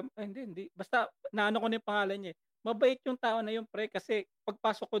hindi. Basta, naano ko na yung pangalan niya. Mabait yung tao na yun, pre. Kasi,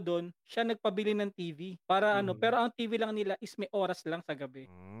 pagpasok ko doon, siya nagpabili ng TV. Para pero ang TV lang nila is may oras lang sa gabi.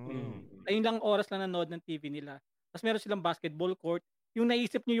 Ayun lang oras lang nanood ng TV nila. Tapos meron silang basketball court. Yung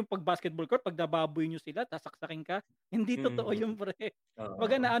naisip nyo yung pag-basketball court, pag nababoy nyo sila, tasaksakin ka, hindi totoo yung pre.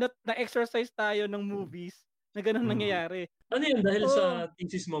 Baga na-exercise tayo ng movies na ganun nangyayari. Ano yun? Dahil sa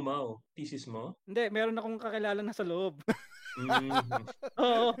thesis mo, Mao? Thesis mo? Hindi, meron akong kakilala na sa loob.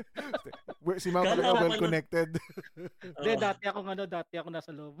 Oo. Si Mao talaga well-connected. Hindi, dati ako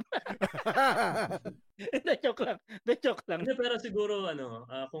nasa loob. Joke lang. Hindi, pero siguro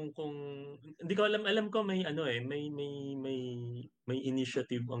kung hindi ko alam ko may may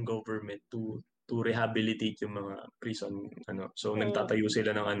initiative ang government to rehabilitate yung mga prison so nagtatayo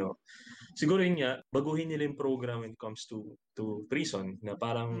sila ng siguro yun nga baguhin nila yung program when it comes to prison na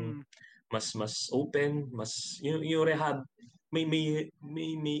parang mas open, mas yung rehab may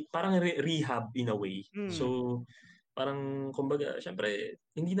parang rehab in a way. So parang kumbaga syempre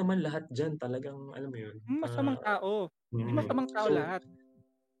hindi naman lahat diyan talagang alam mo yun. Masamang tao. Hindi masamang tao lahat.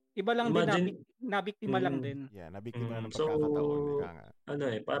 Iba lang din nabiktima lang din. Yeah, nabiktima ng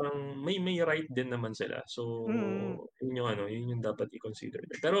pagkakataon. Parang may right din naman sila. So yun yung dapat i-consider.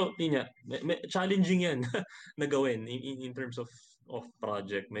 Pero yun nga, challenging yan na gawin in terms of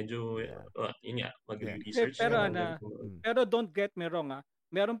project. Medyo yun nga, mag-research. Pero don't get me wrong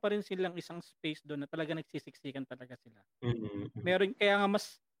meron pa rin silang isang space doon na talaga nagsisiksikan talaga sila. Meron kaya nga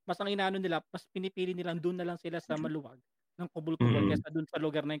mas ang inaano nila, mas pinipili nilang doon na lang sila sa maluwag ng kubul-kubul kaysa doon sa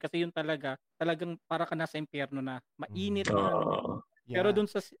lugar na yun kasi yun talagang para ka nasa impyerno na mainit Pero doon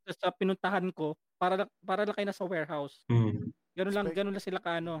sa pinuntahan ko para lang kayo nasa warehouse. Ganun lang sila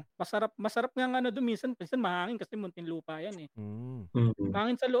Masarap nga doon minsan mahangin kasi munting lupa yan eh.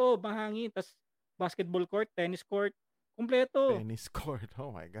 Mahangin sa loob, mahangin, tas basketball court, tennis court, kumpleto. Tennis court, oh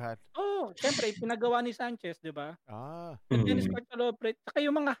my God. Syempre, pinagawa ni Sanchez, di ba? Yung tennis court sa loob, pre. Saka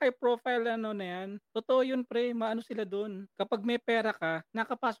yung mga high profile na yan, totoo yun, pre, maano sila dun. Kapag may pera ka,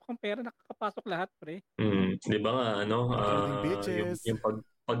 nakapasok ang pera, nakakapasok lahat, pre. Di ba nga, yung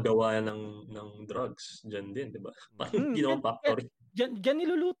paggawa ng drugs, dyan din, di ba? Parang hindi naman factory. Diyan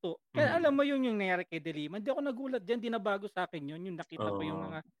niluluto. Kaya alam mo yung nangyari kay Delima, hindi ako nagulat dyan, di na bago sa akin yun. Yung nakita ko yung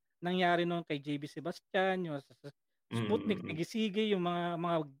mga nangyari noon kay JB Sebastian, yung Sputnik, Sige-Sige, yung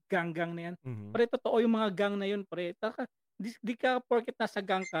mga gang-gang na yan. Pre, totoo yung mga gang na yun, pre. Di ka porket nasa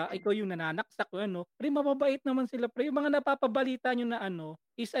gang ka, ikaw yung nananaksak, pre, mababait naman sila, pre. Yung mga napapabalita nyo na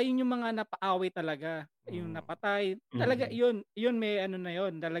is ayun yung mga napaaway talaga. Yung napatay. Talaga, yun may na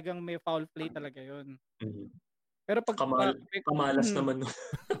yun. Talagang may foul play talaga yun. Pero pag... Kamalas naman.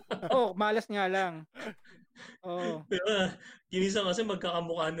 malas nga lang. Kinisa kasi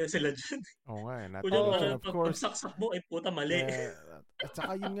magkakamukha na sila dyan. Of course. Pagsaksak mo, puta mali. At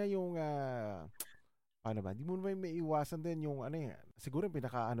saka yun nga yung paano ba? Di mo naman may iwasan din yung siguro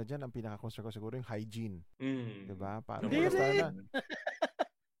yung dyan, ang pinaka-concern ko siguro yung hygiene. Diba? Paano hindi rin.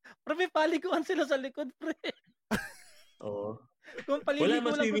 Pero may paliguan sila sa likod, pre. Wala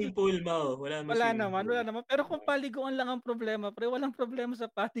mas swimming pool, Mao. Wala naman. Pero kung paliguan lang ang problema, pre, walang problema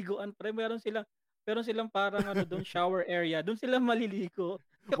sa paliguan, pre. Meron silang parang doon shower area. Doon sila maliligo.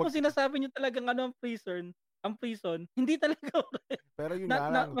 Kaya kung sinasabi niyo talagang ang prison, hindi talaga. Pero yun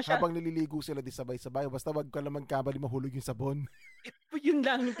habang nililigo sila di sabay-sabay, basta wag ka lang magkamali mahulog yung sabon. Yun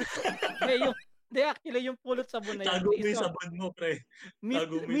lang. Actually, yung pulot sabon na yan. Tago mo yung sabon mo, pre.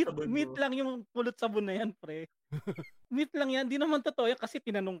 Meat lang yung pulot sabon na yan, pre. Meat lang yan. Di naman totoo yan kasi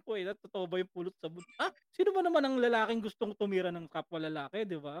tinanong ko totoo ba yung pulot sabon? Sino ba naman ang lalaking gustong tumira ng kapwa lalaki,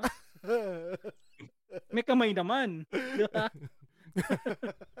 di ba? May kamay naman. Di ba?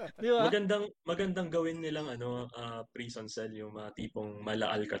 Diba? Magandang gawin nilang prison cell yung mga tipong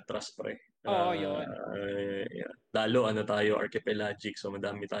mala Alcatraz, pre. Yun. Lalo tayo archipelagic, so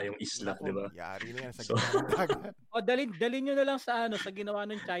madami tayong isla, di ba? Yari na yan sa dagat. Dalhin nyo na lang sa ginawa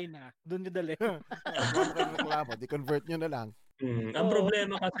ng China. Doon nyo dalhin. Di-convert nyo na lang. Ang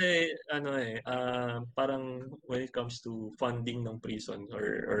problema kasi parang when it comes to funding ng prison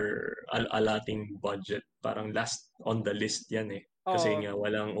or allotting budget, parang last on the list 'yan eh. Kasi nga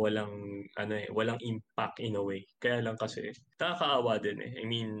walang impact in a way. Kaya lang kasi nakakaawa din eh. I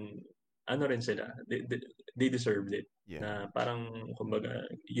mean, ano rin sila, they deserved it. Yeah. Na parang kumbaga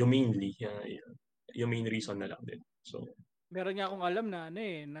yung main reason na lang din. So meron nga akong alam na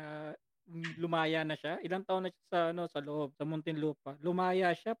na lumaya na siya. Ilang taon na siya sa loob, sa Muntinlupa.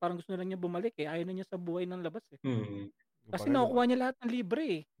 Lumaya siya, parang gusto na lang niya bumalik eh. Ayaw na niya sa buhay ng labas eh. Kasi nakukuha niya lahat ng libre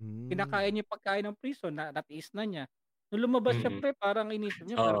eh. Kinakain niya yung pagkain ng prison, natiis na niya. Nung lumabas siya parang inisip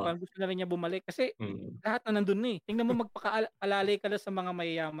niya, parang gusto na rin niya bumalik. Kasi lahat na nandun eh. Tingnan mo magpaka-alalay ka lang sa mga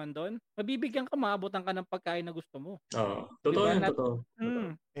mayayaman doon. Mabibigyan ka, maabutan ka ng pagkain na gusto mo. Totoo yan, totoo.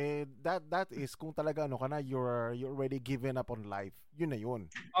 That is kung talaga you're already given up on life. Yun na yun.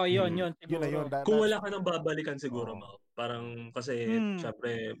 Yun. Yun na yun. Kung wala ka nang babalikan siguro, Mau. Parang kasi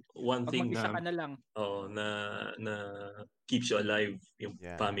syempre one thing na ka na lang. Na keeps you alive yung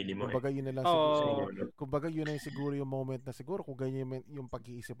family mo. Kumbaga yun na lang siguro. Kumbaga yun na siguro yung moment na siguro kung ganyan yung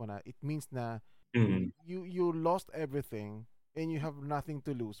pag-iisip mo na it means na you lost everything and you have nothing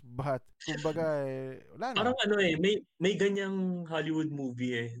to lose. But kumbaga wala na. Parang may ganyang Hollywood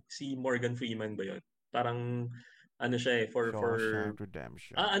movie eh, si Morgan Freeman ba yun? Parang siya eh for Shawshank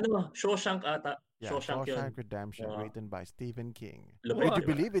Redemption. Shawshank ata. Yeah, Shawshank Redemption, written by Stephen King. Would you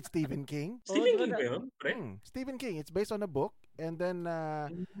believe it's Stephen King? Stephen King ba yun? Stephen King. It's based on a book. And then,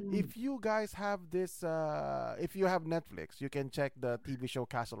 if you guys have this, if you have Netflix, you can check the TV show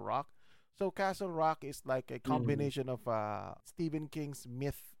Castle Rock. So Castle Rock is like a combination of Stephen King's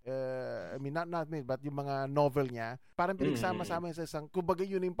myth. I mean, not myth, but yung mga novel niya. Parang pinagsama-sama sa isang, kumbaga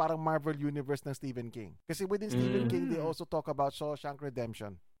yun yung parang Marvel Universe ng Stephen King. Kasi within Stephen King, they also talk about Shawshank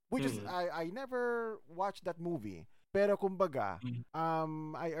Redemption. Which is, I never watched that movie. Pero kumbaga,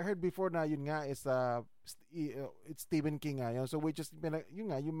 I heard before na yun nga is it's Stephen King nga yun. So which is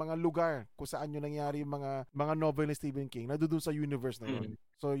yun nga yung mga lugar kung saan yun nangyari yung mga novel ni Stephen King na doon sa universe na yun.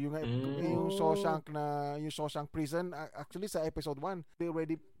 So yung yung Shawshank Prison, actually sa episode 1 they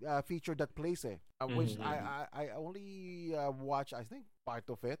already featured that place eh. Which I only watch I think part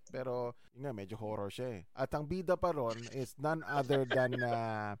of it, pero yun nga medyo horror siya eh. At ang bida pa ron is none other than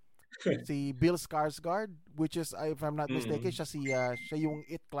si Bill Skarsgård, which is if I'm not mistaken, siya yung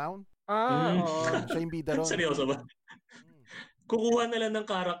It Clown. Siya yung bida ron. Seryoso ba? Kukuha na lang ng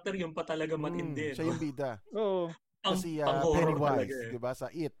character yung pa talaga matindi. Siya yung bida. Oo. Si Pennywise, diba,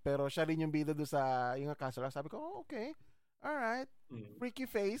 sa It. Pero siya rin yung bida doon sa yung Castle Rock. Sabi ko, okay. Alright. Freaky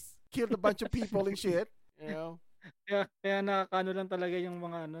face. Killed a bunch of people and shit. You know? Kaya nakakano lang talaga yung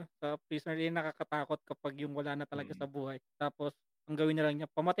mga sa prisoner, nakakatakot kapag yung wala na talaga sa buhay. Tapos ang gawin na lang niya,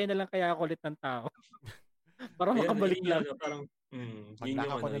 pamatay na lang kaya ako ulit ng tao. Para makabalik lang. Parang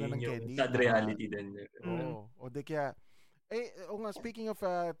maglaka ko na lang ng candy. Sad reality din. O di kaya speaking of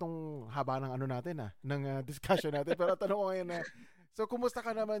itong haba ng natin ng discussion natin, pero tanong ko ngayon so kumusta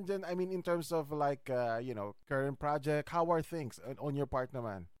ka naman dyan? I mean in terms of like current project, how are things on your part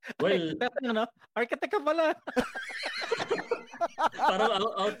naman? Well, architect ka pala. Parang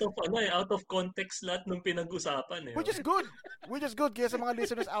out of context lahat ng pinag-usapan eh. Which is good kaya sa mga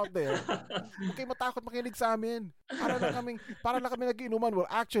listeners out there. Okay, matakot makinig sa amin. Para lang kami nag-inuman. Well,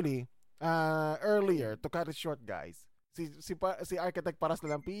 actually, earlier, to cut it short guys, si Architect Paras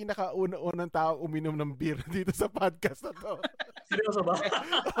na lang pinaka-unang tao uminom ng beer dito sa podcast na to. Seryoso ba?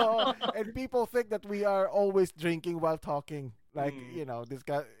 And people think that we are always drinking while talking. Like, this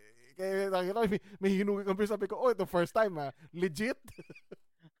guy, may hinugin kami, sabi ko, ito first time legit.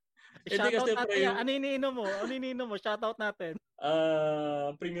 Shoutout natin. Ano iniinom mo? Shoutout natin.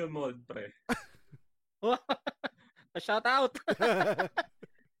 Premium malt, pre. Shoutout.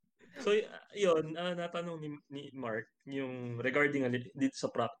 So, yun, natanong ni Mark, yung regarding dito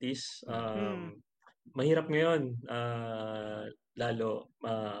sa practice, mahirap ngayon, lalo,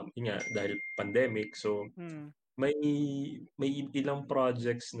 yun nga, dahil pandemic, so, may ilang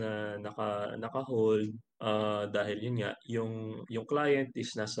projects na naka-hold dahil yun nga, yung client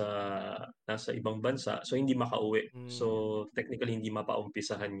is nasa ibang bansa, so hindi makauwi. So, technically, hindi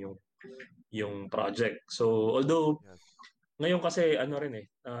mapaumpisahan yung project. So, although, ngayon kasi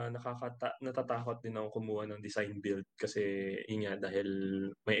natatakot din ako kumuha ng design build kasi yun nga dahil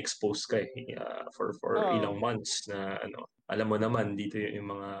may expose ka for ilang months na alam mo naman dito yung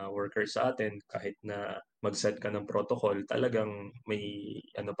mga workers sa atin kahit na mag-set ka ng protocol talagang may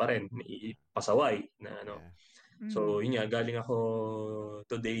pa rin may pasaway na So yun nga galing ako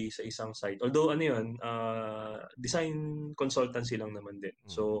today sa isang site. Although design consultancy lang naman din.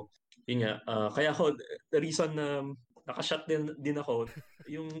 So yun nga kaya ako the reason na nakashot din ako.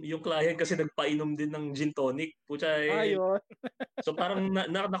 Yung client kasi nagpainom din ng gin tonic. Pucha Ayun. So parang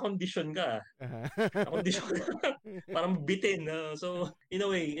na-condition ka. Na-condition ka. Parang bitin. So in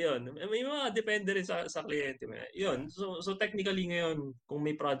a way, yun. May mga depende rin sa kliyente. Yun. So technically ngayon, kung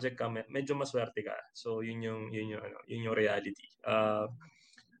may project ka, medyo maswerte ka. So yun yung reality.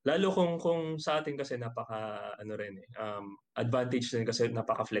 Lalo kung sa atin kasi advantage din kasi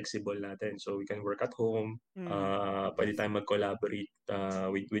napaka-flexible natin. So we can work at home. Pwede tayong mag-collaborate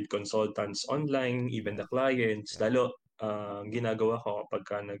with consultants online, even the clients. Lalo ginagawa ko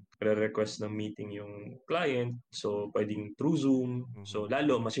kapag nagre-request ng meeting yung client, so pwedeng through Zoom. So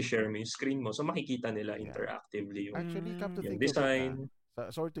lalo masishare mo yung screen mo, so makikita nila interactively yung, actually, come to think design. Of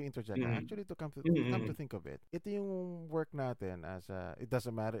it, sorry to interject. Actually, to come to think of it, ito yung work natin it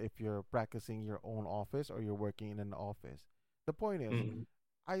doesn't matter if you're practicing your own office or you're working in an office. The point is,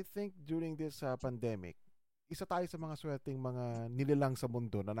 I think during this pandemic, isa tayo sa mga swerteng mga nilalang sa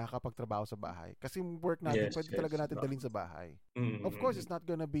mundo na nakakapagtrabaho sa bahay. Kasi work natin, pwede talaga natin dalhin sa bahay. Of course, it's not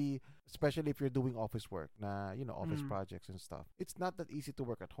gonna be, especially if you're doing office work, na, office projects and stuff. It's not that easy to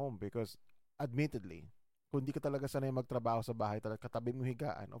work at home because, admittedly, kung di ka talaga sanay magtrabaho sa bahay, talaga katabi mo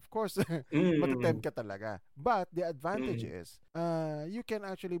higaan, of course, matitempt ka talaga. But the advantage is, you can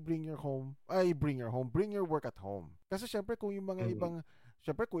actually bring your work at home. Kasi syempre, kung yung mga ibang,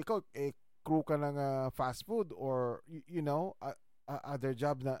 syempre, kung ikaw, crew ka ng fast food or, other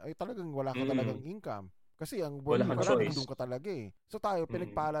job na, talagang wala ka talagang income. Kasi ang work mo doon ka talaga eh. So tayo,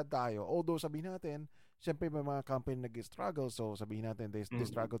 pinagpalad tayo. Although sabihin natin, syempre may mga company nag-struggle, so sabihin natin, they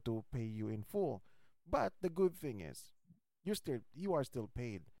struggle to pay you in full. But the good thing is, you are still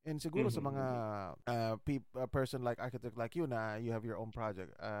paid. And siguro sa mga person like architect like you na you have your own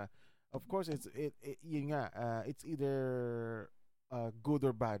project, of course it's either good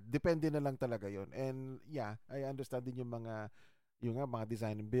or bad. Depende na lang talaga yon. And yeah, I understand din yung mga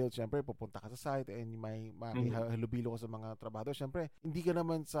design and build. Siyempre, pupunta ka sa site and may halubilo ka sa mga trabahador. Siyempre, hindi ka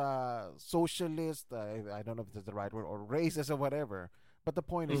naman sa socialist, I don't know if that's the right word, or racist or whatever. But the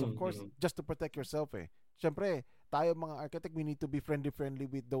point is, of course, just to protect yourself eh. Siyempre, tayo mga architect, we need to be friendly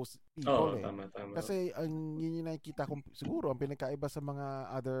with those people Tama. Kasi yun yung nakikita ko siguro, ang pinagkaiba sa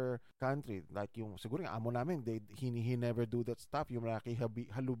mga other country, like yung, siguro yung amo namin, he never do that stuff, yung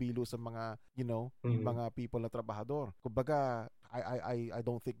halubilo sa mga, mga people na trabahador. Kumbaga, I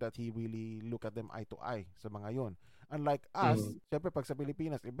don't think that he really look at them eye to eye sa mga yon. Unlike us, syempre pag sa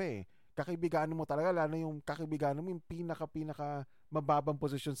Pilipinas, iba eh. Kakaibiganan mo talaga, lalo yung kakaibiganan mo yung pinaka mababang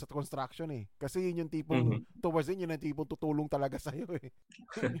posisyon sa construction eh. Kasi yun yung tipong towards yun yung tipong tutulong talaga sa iyo eh.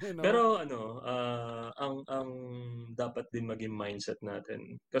 Pero ang dapat din maging mindset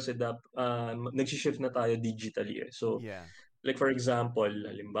natin kasi nagsi-shift na tayo digitally eh. So like for example,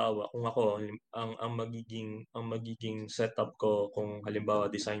 halimbawa, kung ako ang magiging setup ko kung halimbawa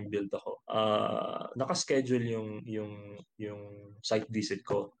design build ako, naka-schedule yung site visit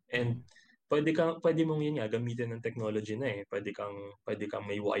ko. And pwede mong yun gamitin ng technology na eh. Pwede kang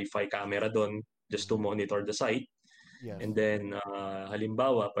may Wi-Fi camera doon just to monitor the site. Yes. And then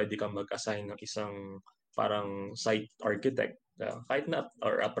halimbawa, pwede kang mag-assign ng isang parang site architect kahit na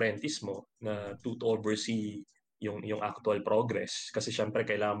or apprentice mo na to oversee yung actual progress kasi syempre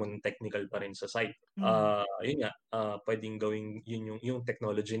kailangan mo ng technical pa rin sa site. Yun nga, pwedeng gawing yun yung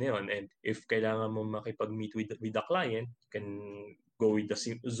technology na yun. And if kailangan mo makipag-meet with the client, can go with the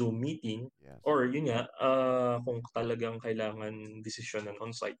Zoom meeting. Yes. Or yun nga, kung talagang kailangan desisyonan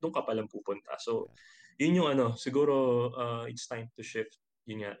on-site, doon ka palang pupunta. So, yun yung siguro it's time to shift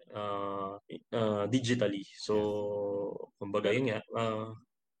yun nga, digitally. So, kumbaga yun nga,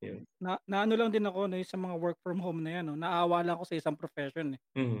 yun. Naano lang din ako sa mga work from home na yan. Naawa lang ako sa isang profession eh.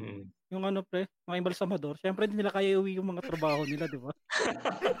 Yung mga embalsamador, syempre hindi nila kaya iuwi yung mga trabaho nila, di ba?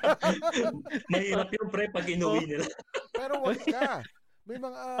 Mahirap yung pag inuwi nila. Pero wag ka. May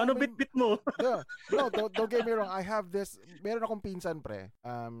mga bit-bit mo? No, don't get me wrong. I have this, meron akong pinsan pre.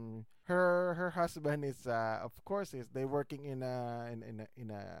 Her husband is of course they working in a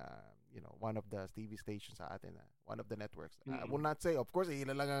one of the TV stations sa atin, one of the networks. I will not say, of course,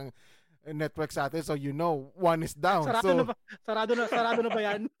 ilan lang ang network sa atin, so one is down. Sarado na ba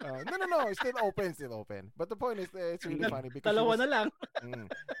yan? No, it's still open. But the point is, it's really funny because dalawa na lang.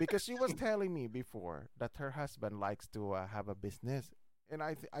 Because she was telling me before that her husband likes to have a business. And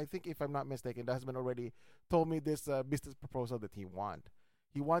I think if I'm not mistaken, the husband already told me this business proposal that he wanted.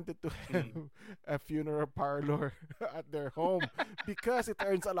 He wanted to have a funeral parlor at their home because it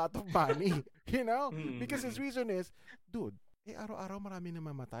earns a lot of money, Because his reason is, dude, araw-araw marami na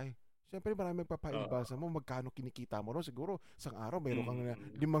mamatay. Siyempre marami magpapailba sa mo, magkano kinikita mo ron? Siguro isang araw meron kang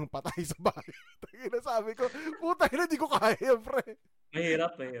 5 patay sa bahay. Sabi ko, puta ina, di ko kaya, pre.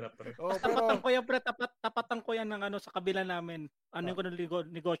 Mahirap pre. Oh, Tapatan ko yan, pre. Tapatan ko yan ng sa kabila namin. Ano yung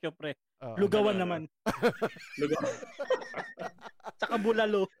negosyo, pre? Lugawan naman. Lugawan. Tsaka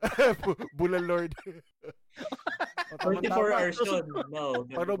bulalo. Bulalord. 24 hours yun. No,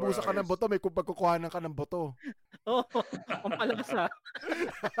 pag nabusa ka ng boto, may pagkukuhanan ka ng boto. Oo, ang palasa.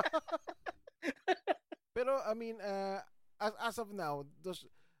 Pero, I mean, as of now,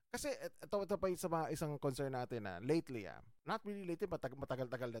 kasi ito pa yung isang concern natin lately, not really lately,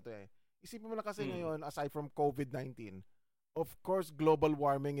 matagal-tagal na to Isipin mo na kasi ngayon, aside from COVID-19, of course, global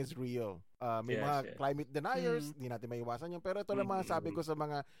warming is real. May mga climate deniers, hindi natin maiwasan yun. Pero ito lang mga sabi ko sa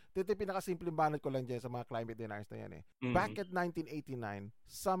mga, pinakasimpleng banat ko lang dyan sa mga climate deniers na yan Back at 1989,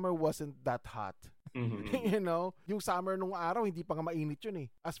 summer wasn't that hot. You know, yung summer nung araw, hindi pa nga mainit yun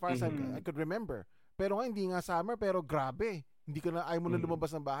As far as I could remember. Pero nga, hindi nga summer, pero grabe. Hindi ka na, ayaw mo na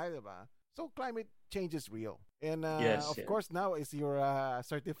lumabas ng bahay, diba? So, climate change is real. And of course, now is your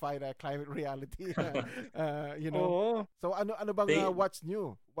certified climate reality. You know? Oo. So, ano bang what's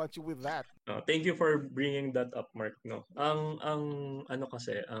new? What's you with that? Thank you for bringing that up, Mark. No, ang ano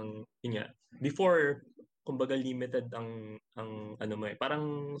kasi, yun nga, before, kumbaga limited ang ano mo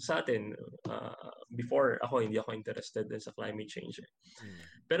parang sa atin before hindi ako interested din sa climate change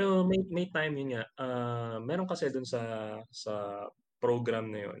pero may time yun nga meron kasi dun sa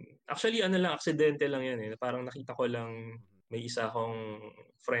program na yun. Actually lang, aksidente lang yan parang nakita ko lang may isa akong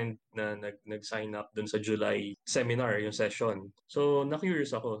friend na nag-sign up dun sa July seminar, yung session. So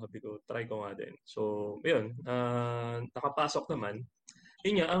na-curious ako, sabi ko try ko nga din. So yun, nakapasok naman.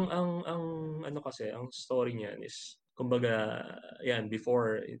 Yun nga, ang ano kasi, ang story niyan is, kumbaga, yan,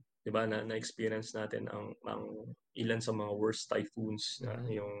 before, diba, na-experience natin ang ilan sa mga worst typhoons na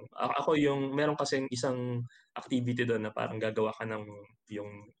yung, ako yung, meron kasing isang activity doon na parang gagawa ka ng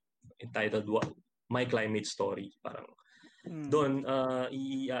yung entitled My Climate Story. Parang, doon,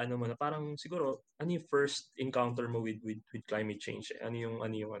 ano mo na, parang siguro, ano yung first encounter mo with climate change? Ano yung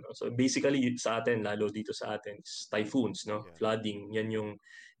ano? So basically, sa atin, lalo dito sa atin, is typhoons, no? Yeah. Flooding, yan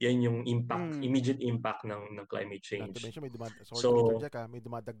yung impact, immediate impact ng climate change. Not to mention, may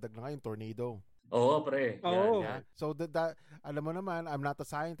dumadagdag na ngayon, tornado. Oo, pre. Yeah. So that alam mo naman, I'm not a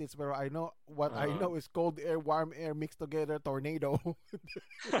scientist, pero I know what I know is cold air, warm air mixed together, tornado.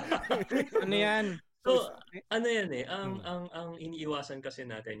 Ano yan? So, ano yan ang iniiwasan kasi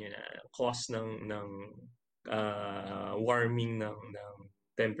natin yun cause ng warming ng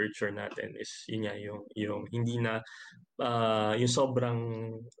temperature natin is yun nga yung hindi na yung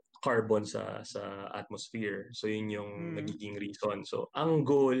sobrang carbon sa atmosphere. So yun yung nagiging reason. So ang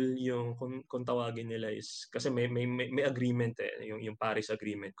goal yung kung tawagin nila is kasi may agreement yung Paris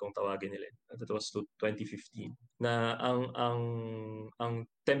Agreement kung tawagin nila. That was to 2015 na ang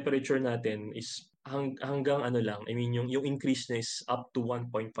temperature natin is hanggang ano lang, I mean yung increase na is up to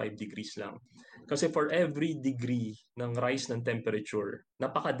 1.5 degrees lang. Kasi for every degree ng rise ng temperature,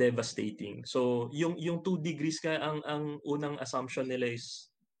 napaka-devastating. So yung 2 degrees ka ang unang assumption nila is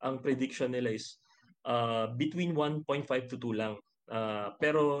ang prediction nila is between 1.5 to 2 lang.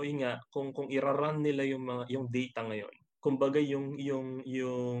 Pero yun nga kung irarun nila yung data ngayon, kumbaga yung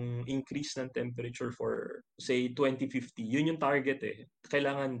increase ng temperature for say 2050, yun yung target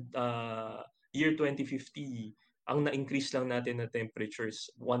Kailangan year 2050 ang na-increase lang natin na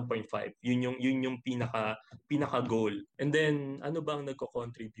temperatures 1.5. Yun yung pinaka goal. And then ano bang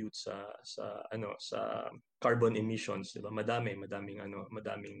nagko-contribute sa carbon emissions, 'di ba?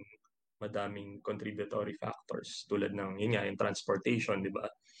 Madaming contributory factors tulad ng yun nga yung transportation, 'di ba?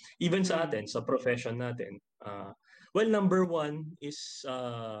 Even sa atin, sa profession natin, number one is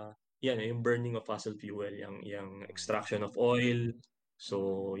yung burning of fossil fuel, yung extraction of oil.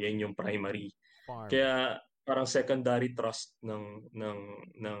 So, yan yung primary. Farm. Kaya parang secondary thrust ng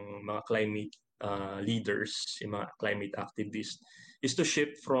mga climate leaders, yung mga climate activists, is to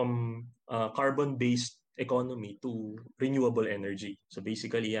shift from carbon-based economy to renewable energy. So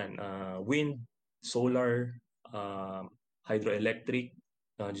basically yan, wind, solar, hydroelectric,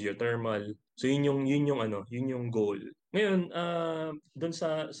 geothermal. So yun yung goal. Ngayon, doon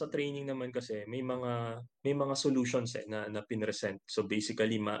sa training naman kasi may mga solutions na pinresent. So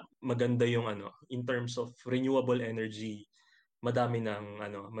basically maganda yung in terms of renewable energy, madami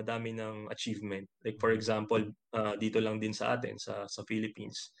ng achievement. Like for example, dito lang din sa atin sa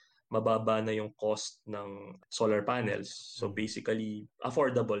Philippines, mababa na yung cost ng solar panels. So basically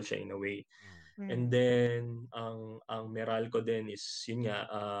affordable siya in a way. And then ang Meralco din is yun nga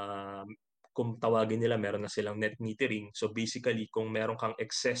kung tawagin nila, meron na silang net metering. So basically, kung meron kang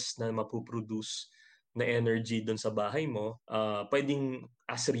excess na mapuproduce na energy doon sa bahay mo, pwedeng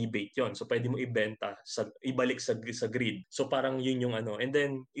as rebate yon. So pwede mo ibenta, ibalik sa grid. So parang yun yung ano. And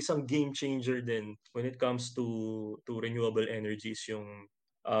then isang game changer din when it comes to renewable energies yung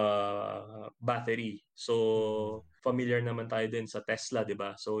battery. So familiar naman tayo din sa Tesla, 'di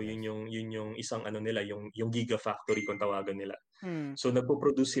ba? So yun yung isang ano nila, yung gigafactory kung tawagan nila. So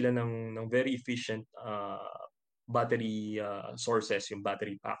nagpo-produce sila ng very efficient battery sources, yung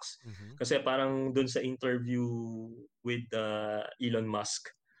battery packs. Kasi parang doon sa interview with Elon Musk,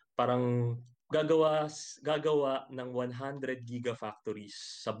 parang gagawa ng 100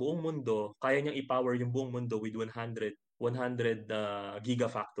 gigafactories sa buong mundo. Kaya niyang i-power yung buong mundo with 100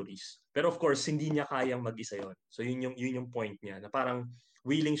 gigafactories. Pero of course, hindi niya kayang mag-isa yon. So yun yung point niya, na parang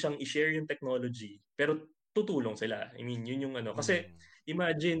willing siyang i-share yung technology, pero tutulong sila. I mean, yun yung ano. Kasi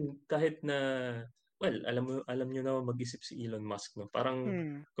imagine, kahit na, well, alam niyo na mag-isip si Elon Musk, no? Parang,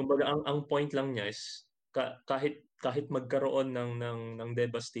 kumbaga, ang point lang niya is, kahit magkaroon ng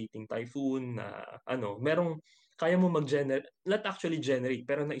devastating typhoon na kaya mo mag-generate, not actually generate,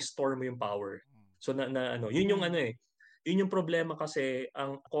 pero na-store mo yung power. So yun yung yun yung problema, kasi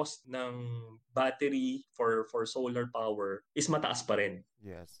ang cost ng battery for solar power is mataas pa rin.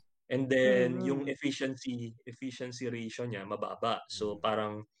 Yes. And then yung efficiency ratio niya mababa. So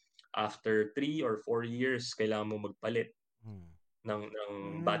parang after 3 or 4 years kailangan mo magpalit ng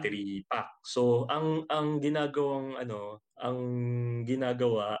battery pack. So ang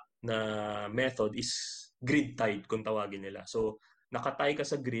ginagawa na method is grid tied kung tawagin nila. So nakatay ka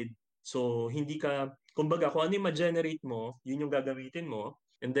sa grid. So hindi ka, kumbaga, kung ano yung ma-generate mo, yun yung gagamitin mo.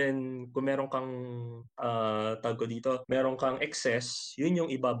 And then kung meron kang meron kang excess, yun yung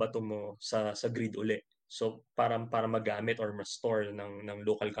ibabato mo sa grid uli. So para magamit or ma-store ng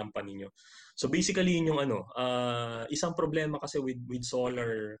local company nyo. So basically yun yung isang problema kasi with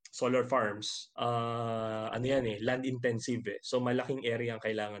solar farms, land intensive eh. So malaking area ang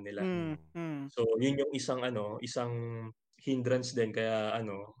kailangan nila. So yun yung isang hindrance din, kaya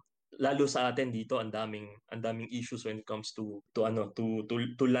lalo sa atin dito ang daming issues when it comes to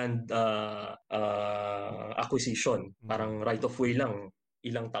land acquisition. Parang right of way lang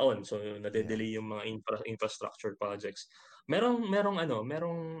ilang taon, so nade-delay yung mga infrastructure projects. Merong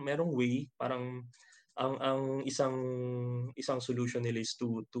way, parang ang isang solution nila is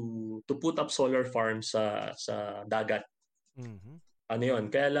to put up solar farms sa dagat.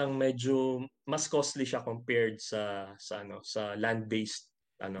 Yun, kaya lang medyo mas costly siya compared sa land-based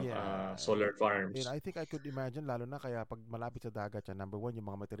solar farms. And I think I could imagine, lalo na kaya pag malapit sa dagat yan, number 1,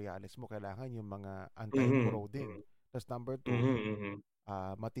 yung mga materials mo, kailangan yung mga anti-corroding. Tapos number 2,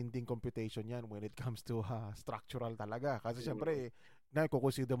 matinding computation yan when it comes to structural talaga. Kasi syempre,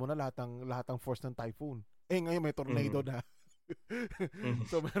 kukonsider mo na lahat ng force ng typhoon. Ngayon may tornado na.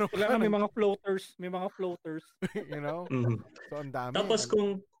 So meron may mga floaters. You know? So ang dami. Tapos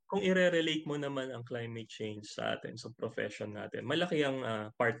kung i-relate mo naman ang climate change sa atin, sa profession natin, malaki ang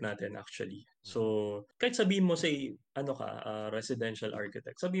part natin actually. So kahit sabihin mo residential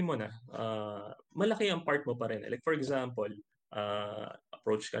architect, sabihin mo na malaki ang part mo pa rin. Like for example,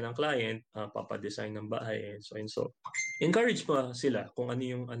 approach ka ng client, papadesign ng bahay, and so encourage mo sila kung ano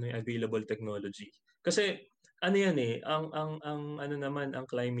yung available technology. Kasi ang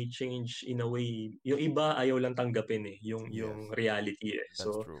climate change, in a way, yung iba ayaw lang tanggapin yung reality eh.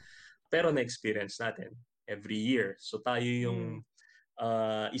 So pero na-experience natin every year. So tayo yung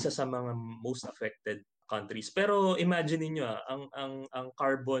isa sa mga most affected countries. Pero imagine niyo ang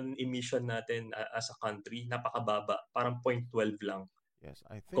carbon emission natin as a country napakababa, parang 0.12 lang. Yes,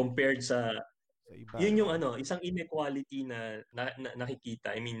 I think compared sa iba, yun yung isang inequality na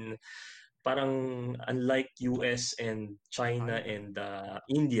nakikita. I mean, parang unlike US and China and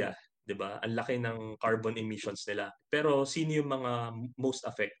India, 'di ba? Ang laki ng carbon emissions nila. Pero sino yung mga most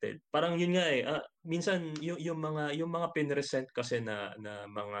affected? Parang yun nga minsan yung mga pinresent kasi na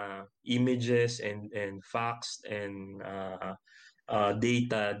mga images and facts and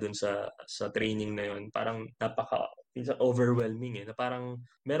data dun sa training na yun, parang overwhelming na parang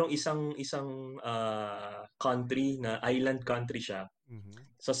merong isang country na island country siya.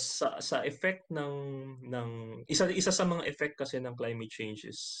 Sa effect ng isa sa mga effect kasi ng climate change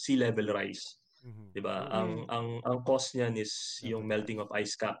is sea level rise. 'Di ba? Ang cause niyan is yung melting of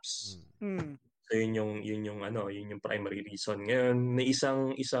ice caps. So yun yung primary reason. Ngayon, may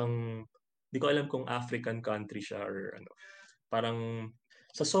isang di ko alam kung African country siya or parang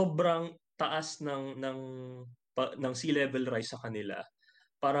sa sobrang taas ng sea level rise sa kanila,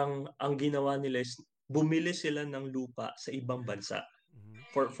 parang ang ginawa nila is bumili sila ng lupa sa ibang bansa.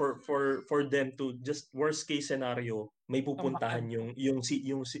 for them to just worst case scenario may pupuntahan yung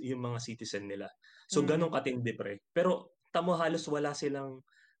mga citizen nila. So ganun katindi pre. Pero tamo halos wala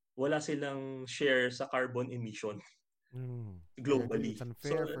silang share sa carbon emission globally. It's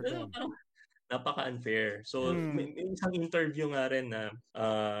unfair for them. Parang napaka-unfair. So may isang interview nga rin na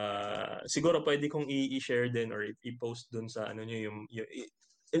siguro pwede kong i-share din or i-post dun sa ano niyo yung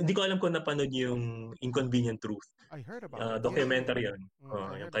hindi ko alam kung napanood yung Inconvenient Truth. I heard about it. Documentary yun.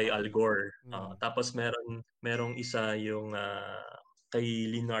 Yung kay Al Gore. Tapos merong isa yung kay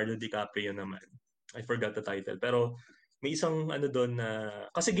Leonardo DiCaprio naman. I forgot the title. Pero may isang ano doon na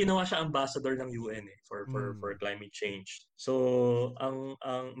kasi ginawa siya ambassador ng UN for climate change. So ang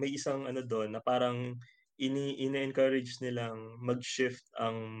may isang ano doon na parang ini-encourage nilang mag-shift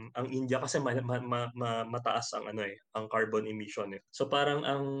ang India kasi mataas ang ang carbon emission So parang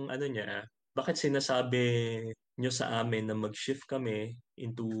ang ano niya, bakit sinasabi nyo sa amin na mag-shift kami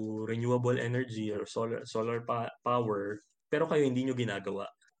into renewable energy or solar power pero kayo hindi nyo ginagawa.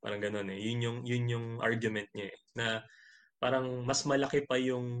 Parang ganoon Yun yung argument niya na parang mas malaki pa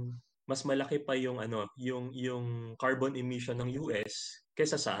yung carbon emission ng US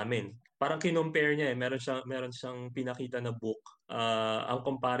kaysa sa amin. Parang kinompare niya meron siyang pinakita na book. Ang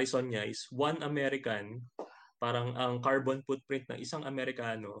comparison niya is one American, parang ang carbon footprint ng isang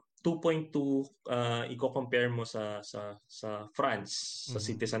Amerikano 2.2 i-compare mo sa France, sa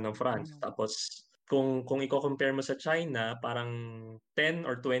citizen ng France. Tapos kung i-compare mo sa China, parang 10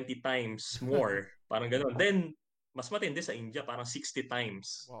 or 20 times more. Parang ganoon. Then mas matindi sa India, parang 60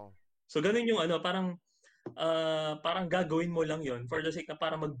 times. Wow. So ganun yung parang gagawin mo lang yon for the sake na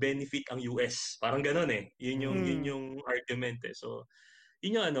para mag-benefit ang US. Parang ganun Yun yung argument So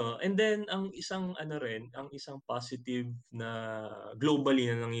yun yung and then ang isang positive na globally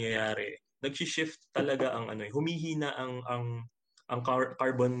na nangyayari, nag-shift talaga ang humihina ang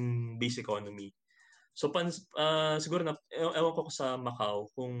carbon-based economy. So siguro na ewan ko sa Macau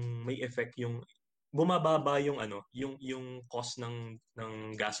kung may effect yung bumababa yung yung cost ng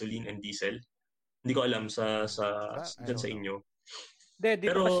gasoline and diesel. Hindi ko alam sa diyan sa inyo.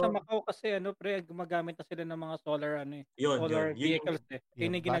 Dito kasi sa Macau kasi gumagamit na sila ng mga solar solar vehicles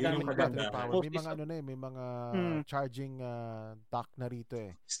Yun yung ginagamit power. May mga may mga charging dock na rito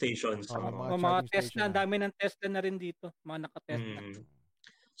Stations. Mga Tesla, ang dami ng Tesla na rin dito, mga naka-Tesla.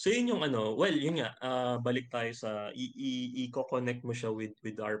 So yun yung yun nga, balik tayo sa i-connect mo siya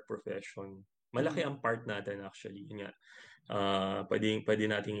with our profession. Malaki ang part natin actually. Yun nga. Pwede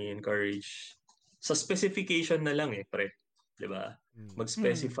nating i-encourage sa specification na lang pre. 'Di ba?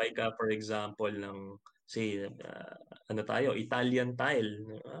 Mag-specify ka for example ng say Italian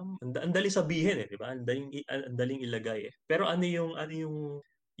tile. Ang dali sabihin 'di ba? Ang daling ilagay Pero ano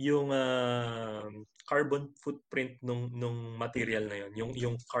yung carbon footprint nung material na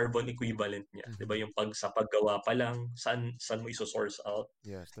yung carbon equivalent niya, 'di ba? Yung sa paggawa pa lang, saan mo iso-source out.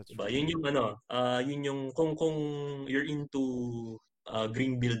 Yes, that's diba? Yun yung yun yung kung you're into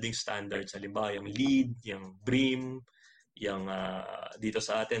green building standards, halimbawa yung LEED, yung BREEAM, yung dito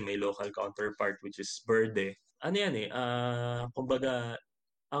sa atin may local counterpart which is BERDE. Ano yan kumbaga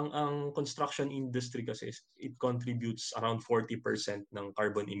ang construction industry kasi it contributes around 40% ng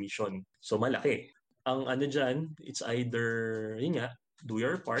carbon emission. So malaki. Ang dyan, it's either yun nga, do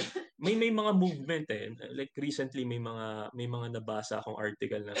your part. May mga movement Like recently may mga nabasa akong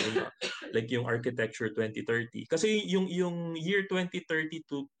article na like yung Architecture 2030. Kasi yung year 2030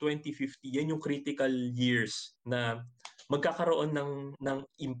 to 2050, yan yung critical years na magkakaroon ng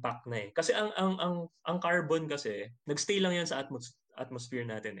impact na Kasi ang carbon kasi nagstay lang yan sa atmosphere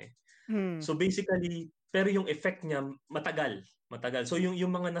natin So basically, pero yung effect niya matagal. So yung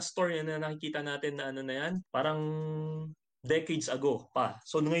mga na-store na nakikita natin na na yan, parang decades ago pa.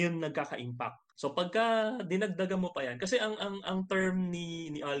 So ngayon nagkaka-impact. So pagka dinagdagan mo pa yan, kasi ang term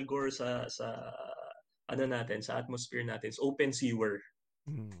ni Al Gore sa natin, sa atmosphere natin is open sewer.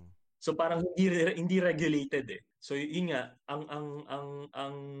 So parang hindi regulated So yun nga ang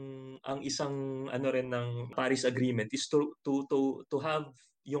isang rin ng Paris Agreement is to have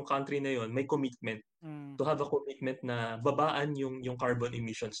yung country na yon may commitment to have a commitment na babaan yung carbon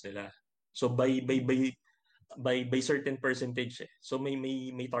emissions nila. So by certain percentage So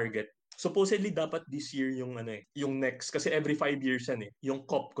may target. Supposedly dapat this year yung yung next kasi every 5 years yan yung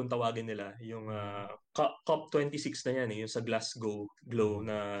COP kung tawagin nila yung COP 26 na yan yung sa Glasgow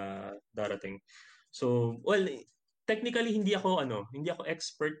na darating. So technically hindi ako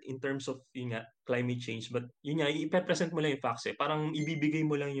expert in terms of climate change, but yun nga i-present mo lang yung facts parang ibibigay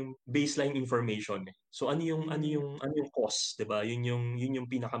mo lang yung baseline information So ano yung cost, 'di ba? Yun yung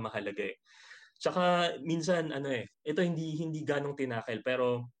pinakamahalaga Tsaka minsan ito hindi ganong tinakil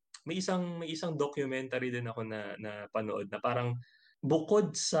pero may isang documentary din ako na panood na parang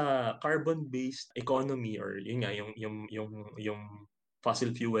bukod sa carbon-based economy or yun nga yung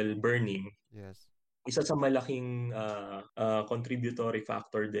fossil fuel burning. Yes. Isa sa malaking contributory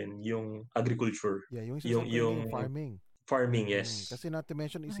factor din yung agriculture. Yeah, yung farming. Farming, yes. Kasi not to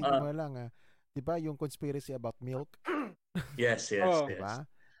mention, isipin mo lang, 'di ba yung conspiracy about milk? Yes. Diba?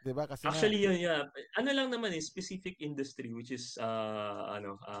 Diba? Kasi actually yun, yeah. Ano lang naman specific industry which is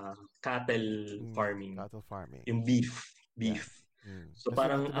cattle farming. Cattle farming. Yung beef. Yeah. So kasi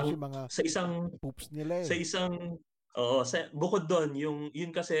parang mga sa isang poops nila sa isang bukod doon yun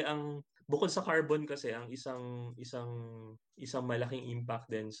kasi ang bukod sa carbon kasi ang isang malaking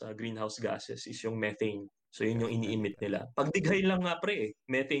impact din sa greenhouse gases is yung methane. So yun yung ini-emit nila. Pagdighay lang nga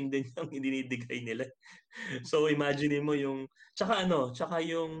methane din yung dinidighay nila. So imagine mo yung tsaka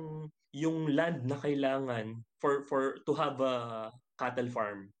yung land na kailangan for to have a cattle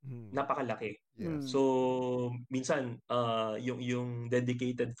farm, napakalaki. Yeah. So minsan yung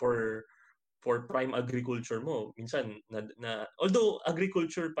dedicated for prime agriculture mo, minsan although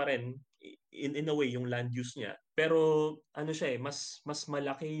agriculture pa rin in a way yung land use niya, pero siya mas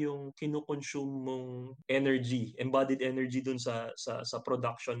malaki yung kino-consume mong energy, embodied energy dun sa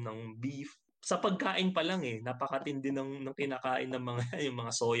production ng beef. Sa pagkain pa lang napakatindi ng kinakain ng mga yung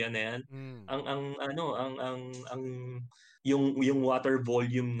mga soya na yan. Yung water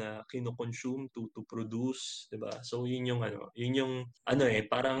volume na kino-consume to produce, 'di ba? So yun yung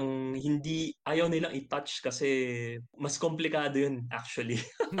parang hindi ayaw nilang i-touch kasi mas komplikado yun actually.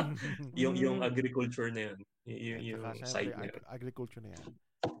 yung agriculture na yun. Yung side na yun. Agriculture na yan.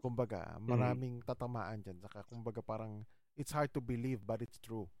 Kumbaga, maraming tatamaan diyan. Saka kumbaga parang it's hard to believe but it's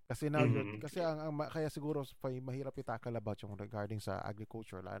true. Kasi now kasi kaya siguro mahirap i-tackle about yung regarding sa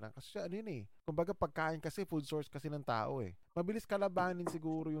agriculture kasi kumbaga pagkain kasi food source kasi ng tao Mabilis kalabanin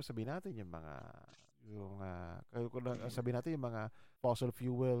siguro yung sabihin natin yung mga sabihin natin yung mga fossil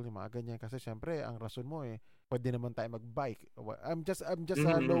fuel, yung mga ganyan kasi syempre ang rason mo pwede naman tayo mag-bike. I'm just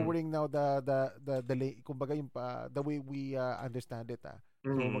lowering now the kumbaga yung the way we understand it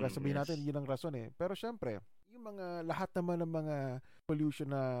So sabihin natin yun ang rason Pero syempre yung mga lahat naman ng mga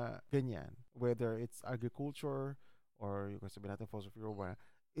pollution na ganyan, whether it's agriculture or yung sabihin natin fossil fuel,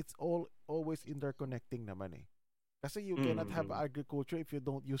 it's always interconnecting naman Kasi you cannot have agriculture if you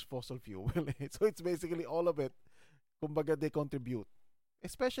don't use fossil fuel. So it's basically all of it. Kumbaga they contribute.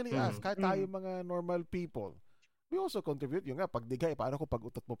 Especially us, kahit tayo mga normal people. We also contribute. Yung nga, pagdigay, paano kung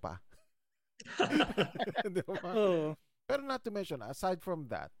pag-utot mo pa? Diba? Pero not to mention, aside from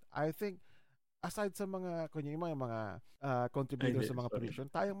that, I think aside sa mga contributors sa mga pollution,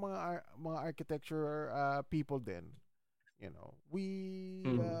 tayong mga architecture people din, we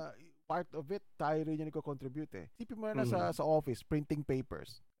part of it tayo rin yung nagko-contribute Sipin mo na sa office printing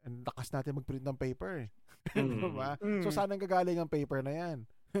papers, and lakas natin mag-print ng paper diba? So saan ang gagaling ang paper na yan?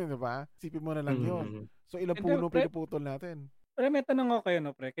 Diba? Sipin mo na lang yun. So ilang puno pinuputol natin. Pero may tanong ako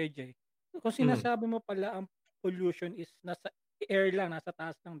kayo kay Jay, kung sinasabi mo pala ang pollution is nasa air lang, nasa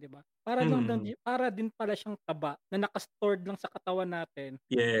taas lang, di ba? Para din pala siyang taba na naka-stored lang sa katawan natin.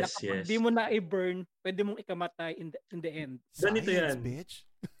 Yes, yes. Di mo na i-burn, pwede mong ikamatay in the end. Ganito yan. Bitch.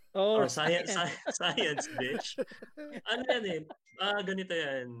 Science, bitch. Ano yan ganito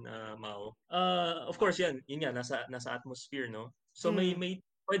yan, Mau. Of course yan nga nasa atmosphere, no? So may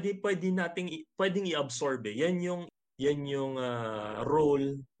pwedeng i-absorb Yan yung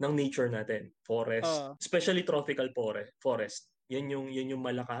role ng nature natin, forest, especially tropical forest. Yan yung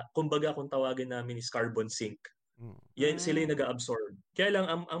kumbaga kung tawagin namin is carbon sink. Yan sila yung nag-absorb. Kaya lang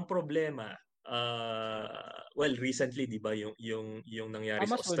ang problema recently 'di ba yung nangyari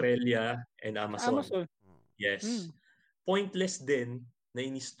Amazon. sa Australia and Amazon. Yes. Pointless din na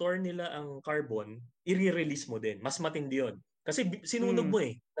in-store nila ang carbon, i-release mo din. Mas matindi 'yon. Kasi sinunog mo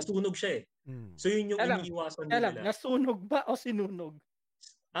nasunog siya So yun yung iniiwasan nila. Nasunog ba o sinunog?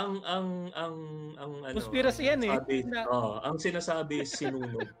 Ang conspiracy yan ang sinasabi is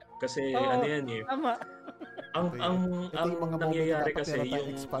sinunog. Kasi yan Tama. Ang nangyayari kasi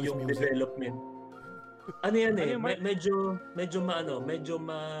yung development. Medyo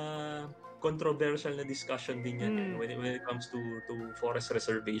controversial na discussion din yan when it comes to forest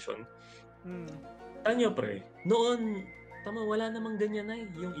reservation. Tanyo noon wala namang ganyan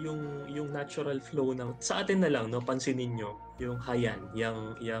yung natural flow ng sa atin na lang pansinin niyo yung Haiyan,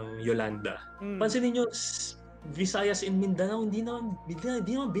 yung Yolanda. Pansinin niyo Visayas and Mindanao hindi naman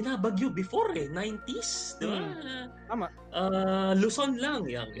binabagyo before 90s, di ba? Tama. Luzon lang,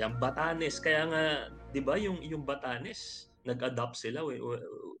 yung Batanes, kaya nga 'di ba yung Batanes nag-adapt sila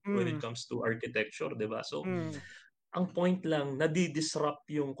when it comes to architecture, 'di ba? So ang point lang, nadi-disrupt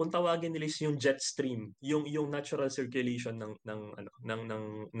yung kung tawagin nila yung jet stream, yung natural circulation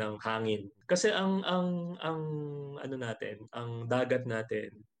ng hangin. Kasi ang ano natin, ang dagat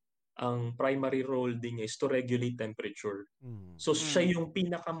natin, ang primary role din niya is to regulate temperature. So siya yung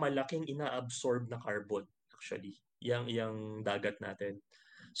pinakamalaking inaabsorb na carbon actually, yang dagat natin.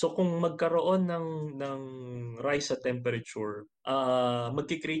 So kung magkaroon ng rise sa temperature,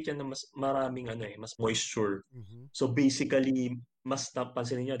 magki-create yan ng mas maraming mas moisture. So basically, mas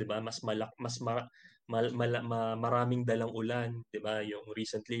napansin niyo, 'di ba? Maraming dalang ulan, 'di ba? Yung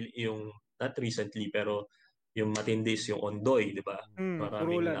recently, yung not recently pero yung matindi is yung Ondoy, 'di ba?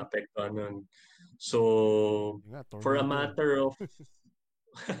 Maraming naapektuhan nun. So for a matter of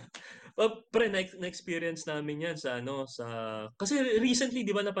pre, na-experience namin yan sa kasi recently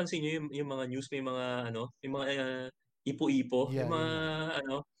 'di ba napansin niyo yung mga news, may mga yung mga ipo-ipo, yung mga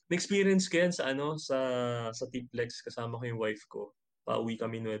na-experience ko yan sa Tiplex, kasama ko yung wife ko. Pauwi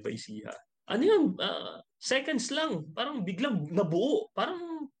kami Nueva Ecija. Ano yun? Seconds lang, parang biglang nabuo,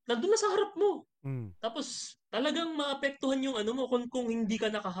 parang nandun na sa harap mo. Tapos talagang maapektuhan yung mo kung hindi ka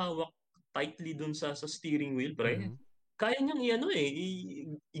nakahawak tightly dun sa steering wheel, pre. Kaya niyang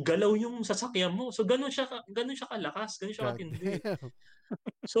igalaw yung sasakyan mo. So ganun siya kalakas, ganun siya katindi.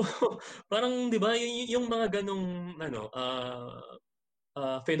 So parang 'di ba yung mga ganong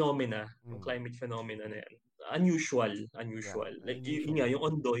phenomena, yung climate phenomena na yan. Unusual. Like yung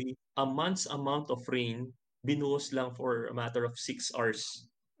Ondoy, a month's amount of rain binuhos lang for a matter of 6 hours.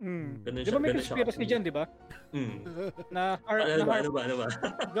 Di ba may conspiracy dyan, di ba? Na harp, ano ba?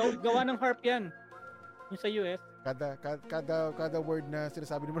 Gawa ng harp yan. Yung sa US. Kada word na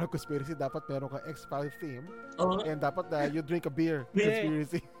sinasabi mo ng conspiracy, dapat meron kang X-File theme. And dapat you drink a beer.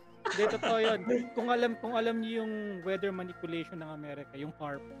 Conspiracy. Hindi, totoo yun. Kung alam niyo yung weather manipulation ng Amerika, yung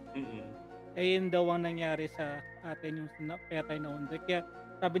harp, yun daw ang nangyari sa atin, yung petay na Ondoy. Kaya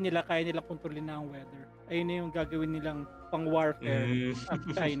sabi nila, kaya nilang kontrolin na ang weather. Ayun na yung gagawin nilang pang-warfare sa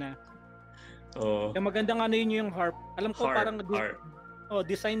China. Kaya magandang yun yung harp. Alam ko harp.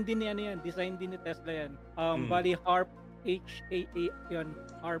 Design din ni Tesla yan. Bali harp, H-A-A yun.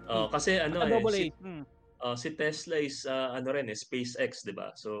 Harp. Kasi si Tesla is SpaceX, 'di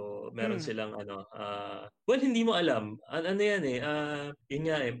ba? So meron silang well, hindi mo alam. Yan yun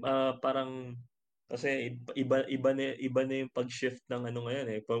nga parang kasi iba na yung pag-shift ng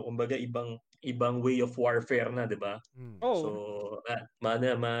ngayon kumbaga ibang way of warfare na, 'di ba? So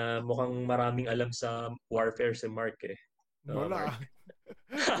mukhang maraming alam sa warfare si Mark Wala.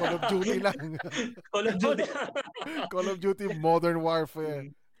 Call of Duty lang. Call of Duty Modern Warfare.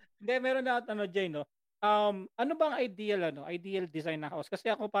 Hindi, meron na Jay, no? Ano bang ideal design na house? Kasi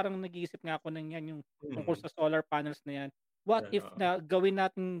ako parang nag-iisip nga ako ng yan yung tungkol sa solar panels na yan. What if na gawin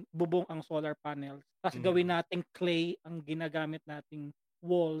natin bubong ang solar panels, tapos gawin natin clay ang ginagamit nating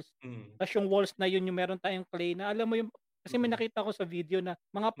walls. Tapos yung walls na yun, yung meron tayong clay na alam mo yung, kasi may nakita ko sa video na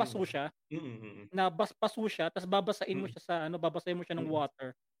mga paso siya, na paso siya, tapos babasahin mo siya sa babasahin mo siya ng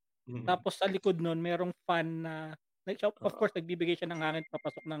water. Tapos sa likod nun, merong fan na of course nagbibigay siya ng hangin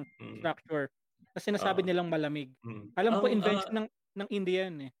papasok ng structure. Kasi sinasabi nilang malamig. Alam ko invention ng India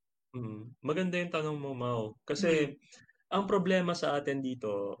yan eh. Maganda yung tanong mo, Mau. Kasi ang problema sa atin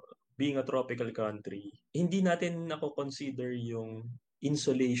dito, being a tropical country, hindi natin nako-consider yung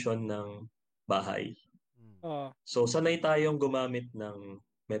insulation ng bahay. So sanay tayong gumamit ng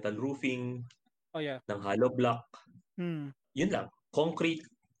metal roofing, ng hollow block. Yun lang, concrete.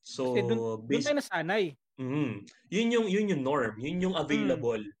 So doon tayo nasanay. Yun yung norm, yun yung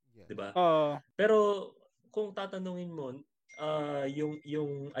available, 'di ba? Pero kung tatanungin mo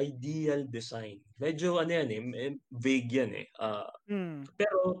yung ideal design, medyo vague yan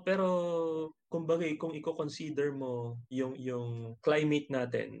pero kumbaga kung i-consider mo yung climate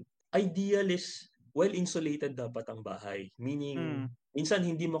natin, ideal is well insulated dapat ang bahay, meaning minsan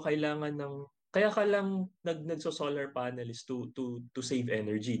hindi mo kailangan ng kaya ka lang nagso-solar panel is to save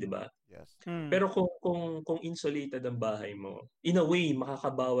energy, 'di ba? Yes. Pero kung insulated ang bahay mo, in a way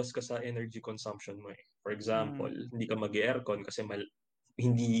makakabawas ka sa energy consumption mo . For example, hindi ka mag-aircon kasi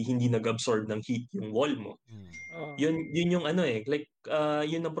hindi nag-absorb ng heat yung wall mo. Yun yung like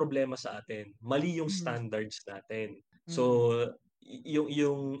yun ang problema sa atin. Mali yung standards natin. So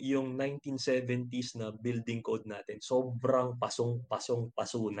yung 1970s na building code natin, sobrang paso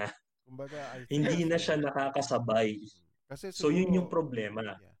na. Kumbaga, hindi na siya nakakasabay. Kasi so yun yung problema.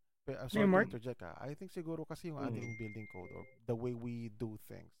 Sorry to interject. I think siguro kasi yung ating building code or the way we do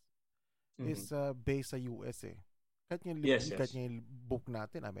things is based sa US . Kahit yung, kahit yung book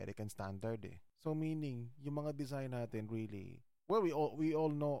natin, American Standard eh. So meaning, yung mga design natin really, well, we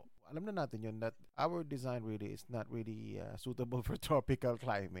all know, alam na natin yun, that our design really is not really suitable for tropical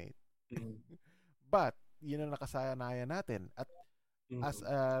climate. But, yun ang nakasanayan natin. At as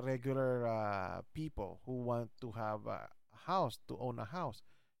a regular people who want to have a house, to own a house,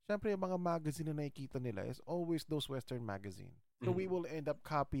 syempre yung mga magazine na nakikita nila is always those Western magazine. So we will end up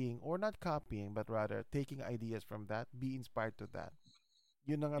copying, or not copying, but rather taking ideas from that, be inspired to that.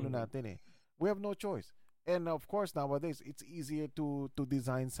 Yun ang ano natin eh. We have no choice. And of course, nowadays, it's easier to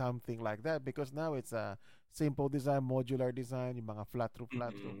design something like that because now it's a simple design, modular design, yung mga flat roof.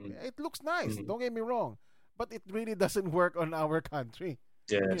 It looks nice, don't get me wrong. But it really doesn't work on our country.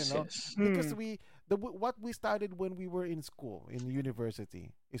 Yes, you know? Because what we started when we were in school, in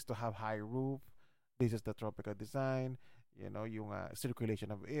university, is to have high roof. This is the tropical design, yung circulation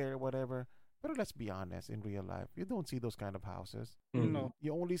of air, whatever. Pero let's be honest, in real life, you don't see those kind of houses. No.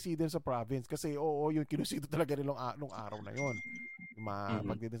 You only see them sa province kasi yung kinusito talaga nung araw na yon. Yung mga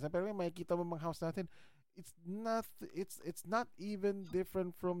pagdidesign. Pero may makikita mo mga house natin, it's not even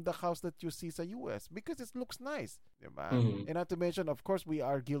different from the house that you see sa US because it looks nice. Diba? And not to mention, of course, we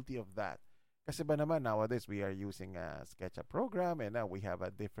are guilty of that. Kasi ba naman, nowadays, we are using a SketchUp program and now we have a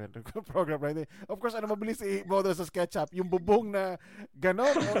different program right there. Of course, ano mabilis i-model sa SketchUp? Yung bubong na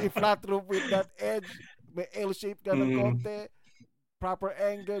ganon or i-flat roof with that edge, may L-shape ganon konti, proper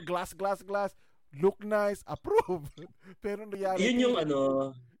angle, glass, look nice, approve. Pero in reality, yun yung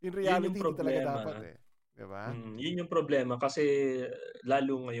in reality, hindi talaga dapat eh. Diba? Yun yung problema kasi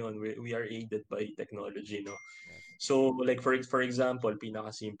lalo ngayon, we are aided by technology, no? Yes. So, like for example,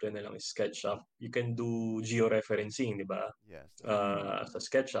 pinakasimple na lang is SketchUp. You can do georeferencing, di ba? Yes. Sa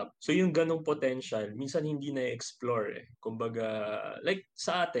SketchUp. So, yung ganong potential, minsan hindi na-explore eh. Kumbaga, like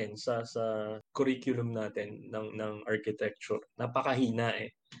sa atin, sa curriculum natin ng architecture, napakahina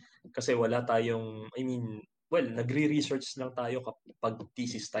eh. Kasi wala tayong, nagre-research lang tayo kapag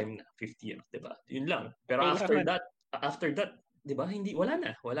thesis time na, 5th year, 'di ba? Yun lang. Pero after that, 'di ba? Wala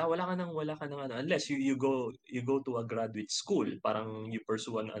na. Wala ka nang unless you go to a graduate school, parang you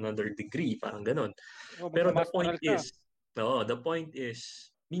pursue another degree, parang ganoon. Pero the point is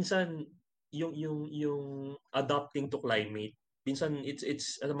minsan yung adapting to climate, minsan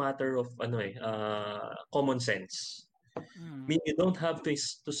it's a matter of common sense. I mean, you don't have to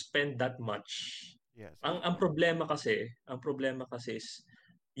spend that much. Yes. Ang problema kasi is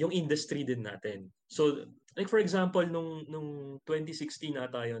yung industry din natin. So, like for example, nung 2016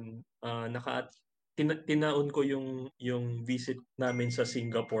 ata yun, tinaon ko yung visit namin sa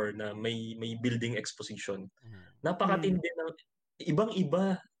Singapore na may building exposition. Napakatindi ng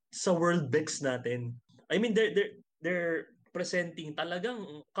ibang-iba sa World Bex natin. I mean, they're presenting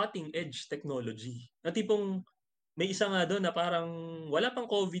talagang cutting edge technology. Na tipong may isa nga doon na parang wala pang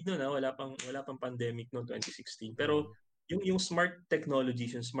COVID noon, wala pang pandemic noong 2016. Pero yung smart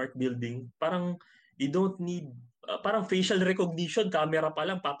technologies, yung smart building, parang you don't need parang facial recognition, camera pa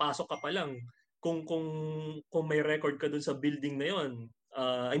lang, papasok ka pa lang. Kung may record ka doon sa building na yon,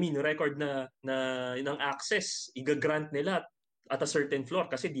 record na ng access, i-grant nila at a certain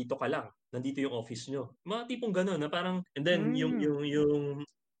floor kasi dito ka lang, nandito yung office nyo. Mga tipong gano'n na parang, and then yung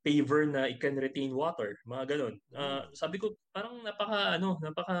paver na it can retain water, mga ganun. Sabi ko parang napaka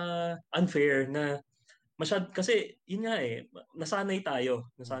unfair na kasi yun nga eh, nasanay tayo.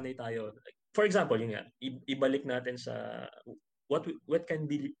 For example, yun nga, ibalik natin sa what can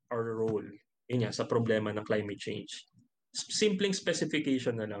be our role yun nga sa problema ng climate change. Simpleng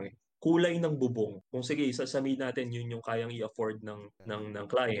specification na lang eh. Kulay ng bubong. Kung sige, sasabihin natin yun yung kayang i-afford ng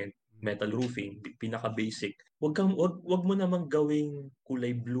client, metal roofing, pinaka-basic. Wag mo namang gawing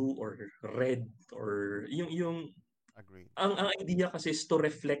kulay blue or red or yung Agreed. Ang idea kasi is to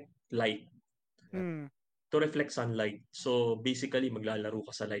reflect light. To reflect sunlight. So basically maglalaro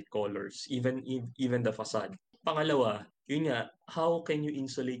ka sa light colors, even the facade. Pangalawa, yun nga, how can you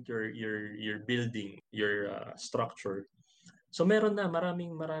insulate your building, your structure? So meron na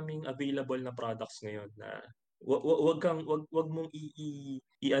maraming available na products ngayon na wag mong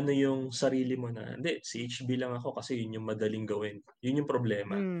i-ano yung sarili mo na hindi, CHB lang ako kasi yun yung madaling gawin. Yun yung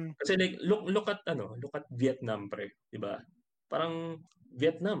problema. Kasi like look at Vietnam, pre, 'di ba? Parang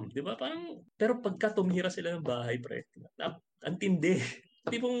Vietnam, 'di ba? Parang pero pagka tumira sila ng bahay, pre, ang tindi.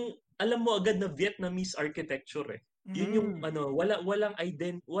 Tipong alam mo agad na Vietnamese architecture eh. Yun yung wala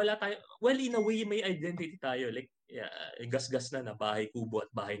tayo, well, in a way may identity tayo, like gas-gas na bahay kubo at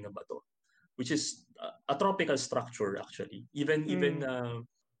bahay na bato, which is a tropical structure actually. Even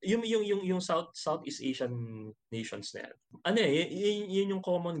yung Southeast Asian nations na yan. Yun yung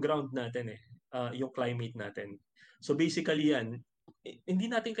common ground natin eh. yung climate natin. So basically yan, hindi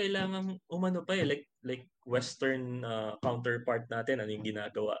natin kailangang umano pa like western counterpart natin ano yung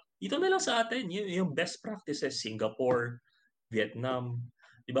ginagawa. Ito na lang sa atin yung best practices Singapore, Vietnam,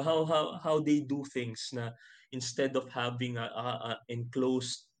 'di ba how they do things na instead of having a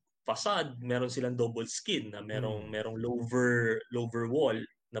enclosed facade, meron silang double skin na merong lower wall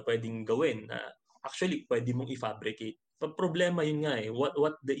na pwedeng gawin na actually pwede mong i-fabricate. Problema yun nga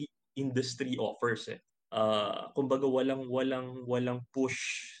what the industry offers kumbaga walang push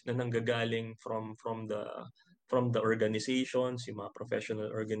na nanggagaling from the organizations, yung mga professional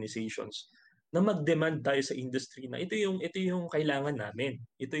organizations na mag-demand tayo sa industry na ito yung kailangan namin.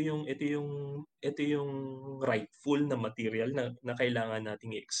 Ito yung rightful na material na kailangan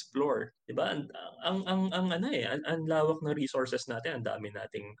nating i-explore. 'Di ba? Ang lawak ng resources natin, ang dami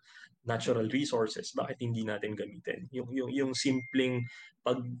nating natural resources. Bakit hindi natin gamitin? Yung simpleng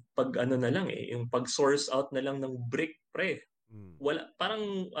pag ano na lang yung pag-source out na lang ng brick wala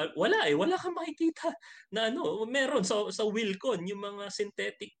wala kang makikita na meron sa Wilcon yung mga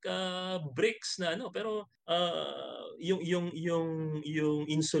synthetic bricks na pero yung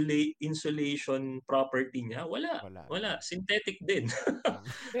insulation property niya wala synthetic din.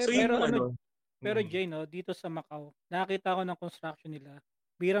 So pero Jay dito sa Macau nakita ko ng construction nila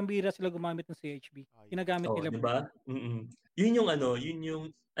birang-bira sila gumamit ng CHB. Ginagamit nila. Diba? Yun yung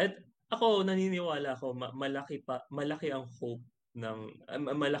at ako naniniwala ako malaki ang hope ng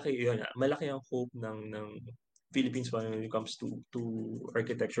malaki ang hope ng Philippines when it comes to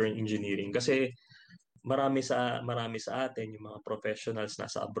architecture and engineering kasi marami sa atin yung mga professionals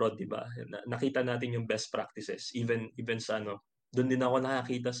nasa abroad, 'di ba? Nakita natin yung best practices even sa doon din ako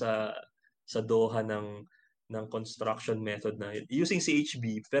nakakita sa Doha ng construction method na using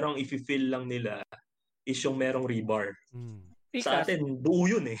CHB pero ang i-fill lang nila is yung merong rebar. Sa atin buo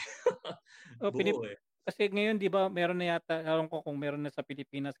yun buo Kasi ngayon 'di ba meron na yata alam ko kung meron na sa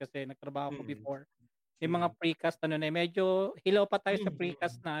Pilipinas kasi nagtrabaho ko before. Yung mga precast medyo hilaw pa tayo sa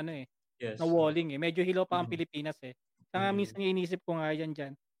precast na yes, na walling medyo hilaw pa ang Pilipinas Kaya minsan iniisip ko nga yan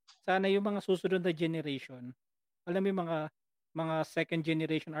diyan. Sana yung mga susunod na generation alam mo yung mga second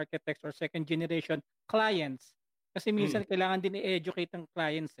generation architects or second generation clients kasi minsan kailangan din i-educate ng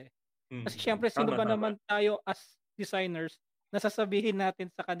clients Kasi syempre sino ba naman tayo as designers na sasabihin natin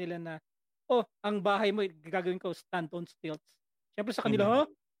sa kanila na ang bahay mo gagawin ko stand on stilts. Syempre sa kanila,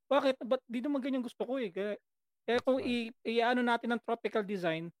 bakit? Ba't di naman ganyan gusto ko Kaya kung i-ano natin ng tropical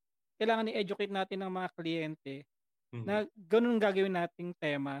design, kailangan i-educate natin ng mga kliyente na ganun gagawin nating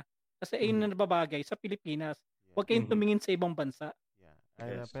tema kasi ayun na nababagay sa Pilipinas. Huwag kayong tumingin sa ibang bansa.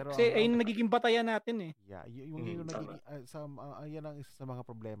 Pero kasi ayun nagiging batayan natin yung nagiging yan ang isa sa mga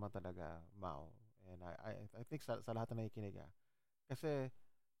problema talaga, Mao. And I think sa lahat na nakikinig kasi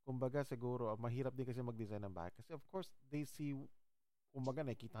kumbaga siguro mahirap din kasi mag-design ng bahay kasi of course they see kumbaga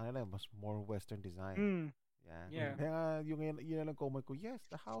nakikita nila mas more western design. Kaya yun na lang comment ko, yes,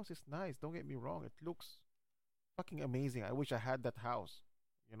 the house is nice, don't get me wrong, it looks fucking amazing. I wish I had that house.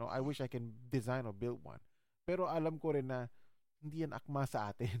 I wish I can design or build one. Pero alam ko rin na hindi yan akma sa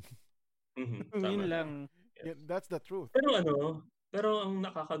atin. Yun lang. That's the truth. Pero ang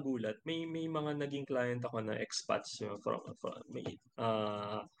nakakagulat, may mga naging client ako na expats from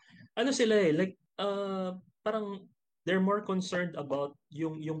sila like parang they're more concerned about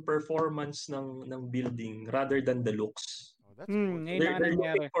yung performance ng building rather than the looks. That's cool.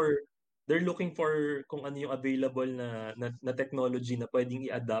 They're looking for kung ano yung available na technology na pwedeng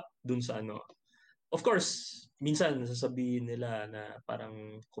i-adapt dun sa Of course, minsan sasabihin nila na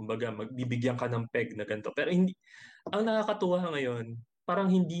parang kumbaga magbibigyan ka ng peg na ganito. Pero hindi ang nakakatuwa ngayon, parang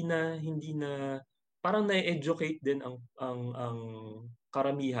hindi na parang na-educate din ang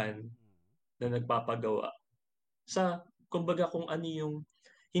karamihan na nagpapagawa sa kumbaga kung ano yung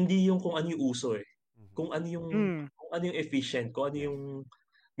hindi yung kung ano yung uso Kung ano yung efficient, kung ano yung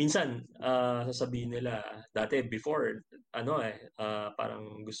minsan sasabihin nila dati before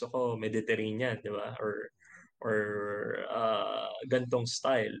parang gusto ko Mediterranean, di ba? Or gantong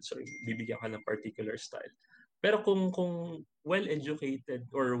style. So bibigyan ka ng particular style. Pero kung well-educated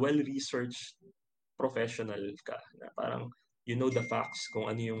or well-researched professional ka na parang you know the facts kung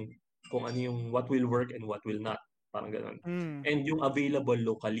ano yung what will work and what will not, parang ganoon. And yung available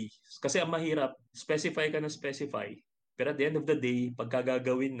locally. Kasi ang mahirap, specify pero at the end of the day,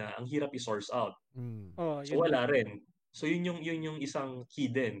 pagkagagawin na, ang hirap i-source out. So wala rin. So yun yung isang key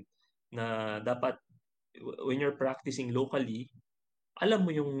din na dapat when you're practicing locally, alam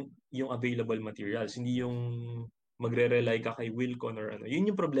mo yung available materials, hindi yung magre-rely ka kay Wilcon or ano.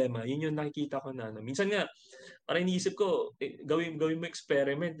 Yun yung problema. Yun yung nakikita ko na ano. Minsan nga, parang iniisip ko, gawin mo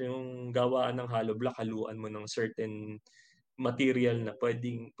experiment, yung gawaan ng hollow block, haluan mo ng certain material na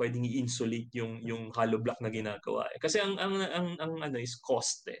pwedeng i-insulate yung hollow block na ginagawa. Kasi ang ano is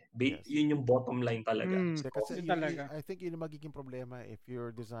cost eh. Yes. Yun yung bottom line talaga. Kasi talaga. I think yun yung magiging problema if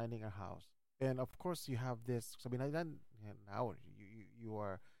you're designing a house. And of course, you have this, sabi na now,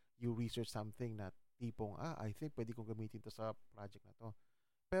 you research something na tipong, I think pwede kong gamitin to sa project na to.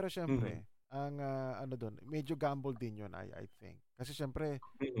 Pero syempre, ang ano doon, medyo gamble din yun, I think. Kasi syempre,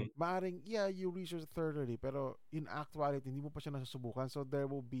 maaring, you research thoroughly, pero in actuality, hindi mo pa siya nasusubukan. So there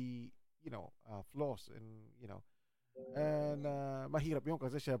will be, flaws and, and mahirap yun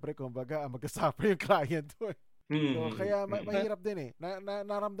kasi syempre, kumbaga, mag-suffer yung client to. So, kaya mahirap din eh.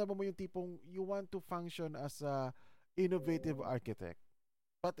 Naramdaman mo yung tipong you want to function as a innovative architect.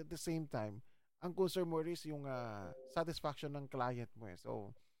 But at the same time, ang concern mo is yung satisfaction ng client mo eh.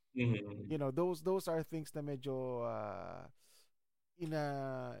 So, those are things na medyo in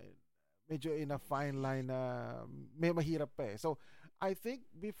a fine line na may mahirap pa eh. So, I think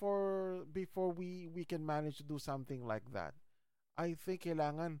before we can manage to do something like that, I think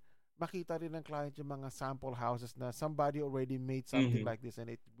kailangan makita rin ng client yung mga sample houses na somebody already made something like this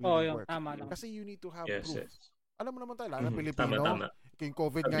and it really works. Tama lang. Kasi you need to have yes, proof. Yes. Alam mo naman tayo, lalo Pilipino, yung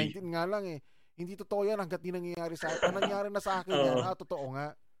COVID-19 nga lang eh. Hindi totoo yan hanggat di nangyayari sa akin. Nangyari na sa akin yan, totoo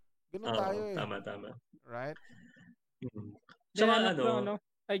nga. Ganun tayo eh. Tama. Right? So,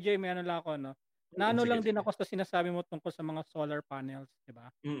 ay Jamie, ano lang ako, Naano din ako sa sinasabi mo tungkol sa mga solar panels, di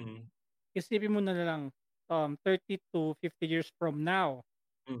ba? Isipin mo na lang, 30 to 50 years from now,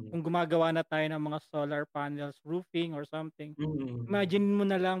 kung gumagawa na tayo ng mga solar panels, roofing or something, imagine mo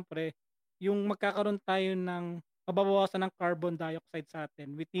na lang, pre, yung magkakaroon tayo ng mababawasan ng carbon dioxide sa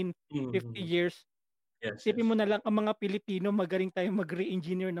atin within 50 years. Isipin mo na lang ang mga Pilipino, magaling tayong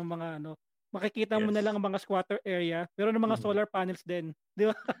mag-re-engineer ng mga makikita mo na lang ang mga squatter area, pero ng mga solar panels din. Di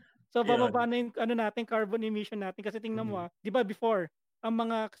ba? So, bababa na yung natin, carbon emission natin. Kasi tingnan mo, di ba before, ang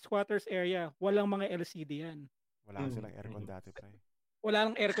mga squatters area, walang mga LCD yan. Wala silang aircon dati, pre. Wala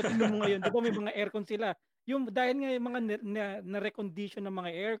lang aircon. Tingnan mo ngayon, di ba may mga aircon sila? Yung dahil nga yung mga na-recondition ng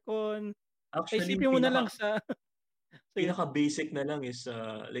mga aircon, actually, isipin mo na lang sa... pinaka-basic na lang is,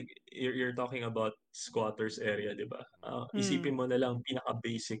 like, you're talking about squatters area, di ba? Isipin mo na lang,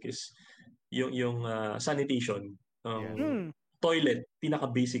 pinaka-basic is yung sanitation. Toilet,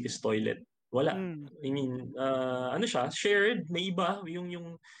 pinaka-basic is toilet. Wala. I mean, ano siya, shared, may iba,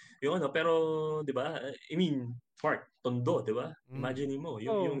 yung pero, di ba? I mean, part, tondo, di ba? Imagine mo,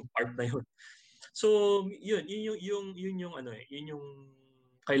 yung part na yun. So, yun yung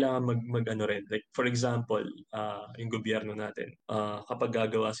kailangan mag ano rin. Like, for example, yung gobyerno natin, kapag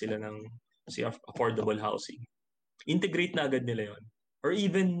gagawa sila ng affordable housing, integrate na agad nila yon. Or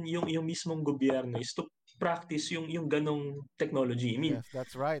even yung mismong gobyerno is to practice yung ganong technology. I mean, yes,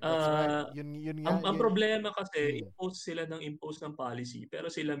 that's right. Ang problema kasi impose ng policy pero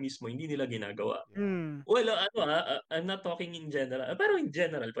sila mismo hindi nila ginagawa. Well, I'm not talking in general, pero in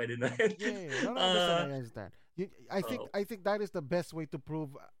general pwede na. I understand. I think that is the best way to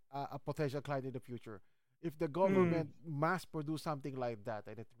prove a potential client in the future. If the government mass produce something like that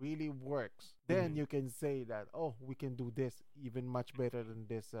and it really works, then you can say that, we can do this even much better than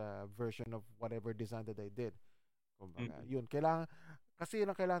this version of whatever design that they did. Kumbaga, yun. Kasi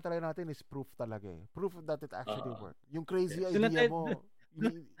yung kailangan talaga natin is proof talaga eh. Proof that it actually works. Yung crazy idea mo.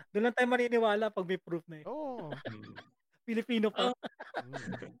 Doon lang tayo maniniwala pag may proof na eh. Filipino pa.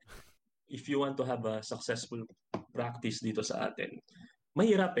 If you want to have a successful practice dito sa atin,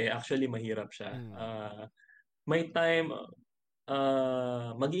 mahirap eh. Actually, mahirap siya. May time,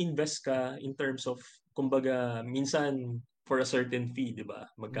 mag-invest ka in terms of, kumbaga, minsan for a certain fee, di ba?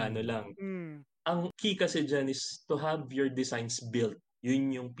 Magkano lang. Ang key kasi dyan is to have your designs built.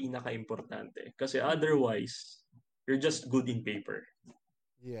 Yun yung pinaka-importante. Kasi otherwise, you're just good in paper.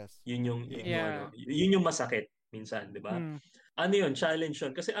 Yes. Yun yung masakit minsan, di ba? Ano yun? Challenge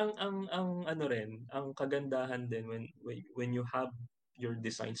yun. Kasi ang ano rin, ang kagandahan din when you have your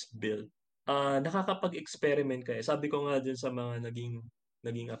designs built, nakakapag-experiment ka eh. Sabi ko nga dun sa mga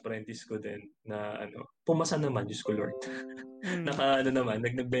naging apprentice ko din na pumasa naman, Diyos ko Lord.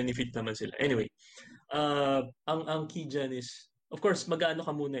 Nag-benefit naman sila. Anyway, ang key dyan is, of course, mag-ano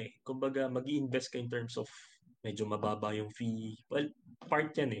ka muna eh. Kumbaga, mag-i-invest ka in terms of medyo mababa yung fee. Well,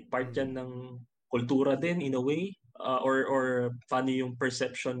 part yan eh. Part yan ng kultura din in a way, or paano yung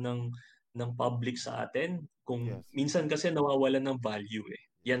perception ng public sa atin. Kung minsan kasi nawawalan ng value eh.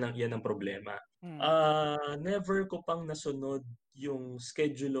 Yan ang problema. Never ko pang nasunod yung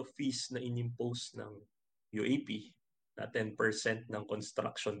schedule of fees na inimpose ng UAP na 10% ng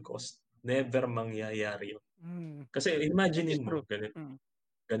construction cost. Never mangyayari yun. Kasi imaginein mo,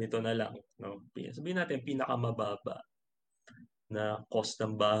 ganito na lang. No? Sabihin natin, pinakamababa na cost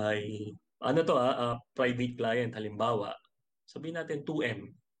ng bahay. Ano to private client, halimbawa. Sabihin natin 2M.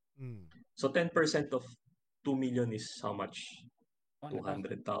 So 10% of 2 million is how much?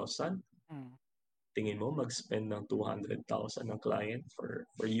 200,000? Tingin mo mag-spend ng 200,000 ng client for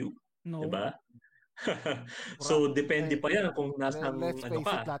you? No. Diba? So depende pa yan kung nasang let's ano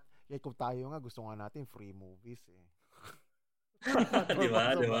face ka. it, kung tayo nga gusto nga natin free movies eh.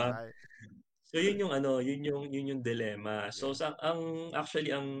 Diba? So yun yung dilemma. So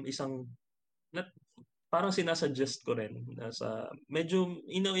actually ang isang parang sinasuggest ko rin sa medyo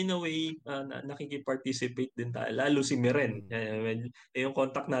in a way nakiki-participate din tayo, lalo si Miren. Yung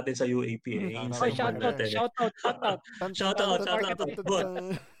contact natin sa UAP shout out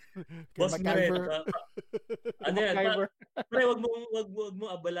Boss Miren. Ano yan? Pre, wag mo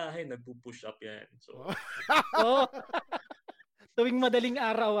abalahin, nagpo-push up yan. So tuwing madaling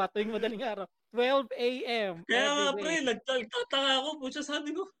araw 12 a.m. Kaya nga pre, nagtataka ako, pucha,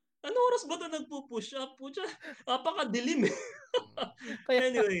 sabi ko, ano oras ba ito nagpo-push up? Pucha, napakadilim eh.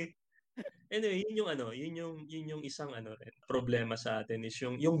 Anyway, yun yung isang problema sa atin is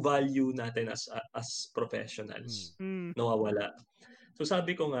yung value natin as professionals nawawala. So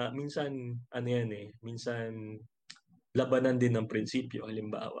sabi ko nga, minsan minsan labanan din ng prinsipyo,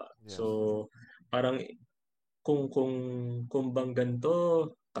 halimbawa. Yes. So parang kung bang ganito,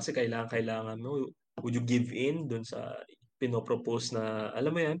 kasi kailangan mo, would you give in dun sa pinopropose na, alam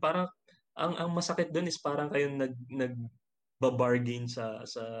mo yan, parang ang masakit dun is parang kayong nagbabargain sa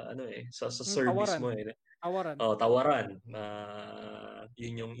service mo eh. Tawaran.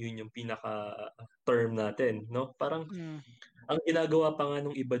 Yun yung pinaka term natin, no? Parang ang ginagawa pa nga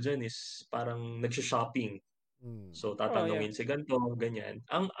nung iba dyan is parang nagsha-shopping. So tatanungin si ganito, ganyan.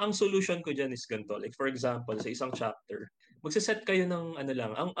 Ang solution ko diyan is ganito. Like for example, sa isang chapter, magse-set kayo ng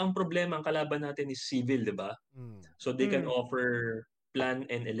ang problema, ang kalaban natin is civil, 'di ba? So they can offer plans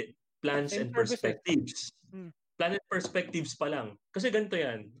and perspectives. Plan and perspectives pa lang. Kasi ganito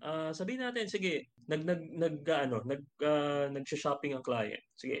 'yan. Sabihin natin, sige, nag-shopping ang client.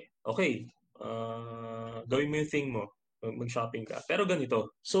 Sige. Okay. Gawin mo yung thing mo. Mag-shopping ka. Pero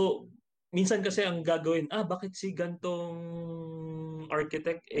ganito. So minsan kasi ang gagawin, bakit si gantong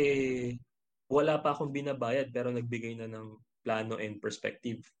architect wala pa akong binabayad pero nagbigay na ng plano and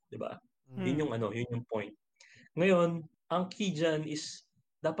perspective, 'di ba? Yun yung point. Ngayon, ang key dyan is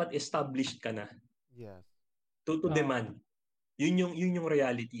dapat established ka na. Yes. To demand. Yun yung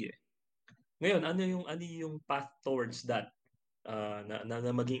reality eh. Ngayon, ano yung path towards that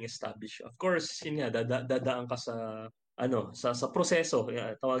na maging established? Of course, yun nga dadaan ka sa proseso.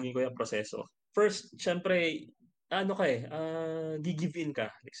 Tawagin ko yung proseso. First, syempre, gi-give in ka.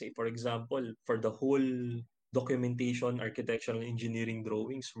 Like say, for example, for the whole documentation, architectural engineering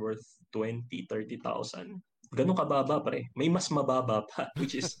drawings worth 20,000, 30,000. Ganun kababa, pre. May mas mababa pa,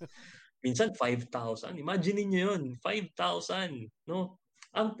 which is minsan 5,000. Imagine niyo yun, 5,000. No?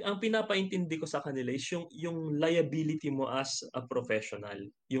 Ang pinapaintindi ko sa kanila is yung liability mo as a professional.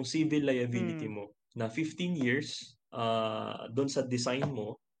 Yung civil liability mo na 15 years doon sa design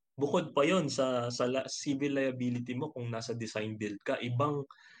mo, bukod pa yon sa civil liability mo kung nasa design build ka, ibang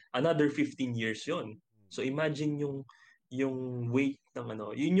another 15 years yon. So imagine yung weight ng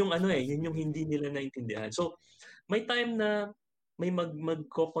yun yung hindi nila naintindihan. So may time na may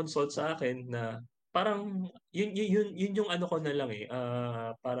magko-consult sa akin na parang yun yung ko na lang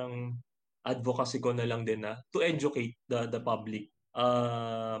parang advocacy ko na lang din na to educate the public.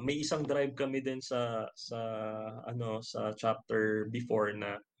 May isang drive kami din sa chapter before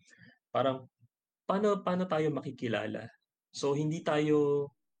na parang paano tayo makikilala. So hindi tayo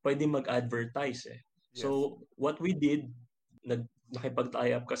pwede mag-advertise eh. Yes. So what we did,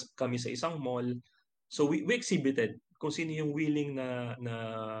 nakipag-tie up kami sa isang mall. So we exhibited kung sino yung willing na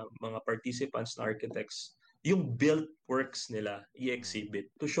mga participants na architects, yung built works nila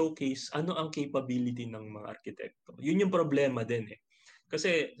i-exhibit to showcase ano ang capability ng mga arkitekto. Yun yung problema din eh.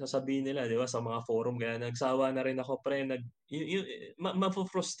 Kasi sasabihin nila, di ba, sa mga forum, kaya nagsawa na rin ako, pre,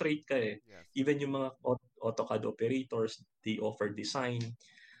 ma-frustrate ka eh. Yes. Even yung mga AutoCAD operators, they offer design.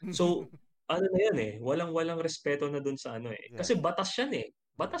 So, ano na yan eh, walang respeto na dun sa eh. Kasi batas yan eh.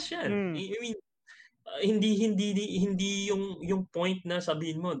 Batas yan. I mean, hindi yung point na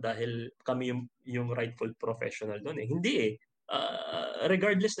sabihin mo dahil kami yung rightful professional doon eh. Hindi eh.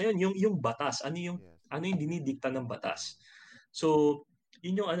 Regardless na yun, yung batas, ano yung dinidikta ng batas. So,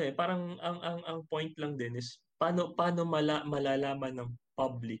 yun yung parang ang point lang din is paano malalaman ng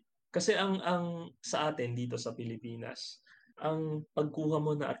public Kasi ang sa atin dito sa Pilipinas, ang pagkuha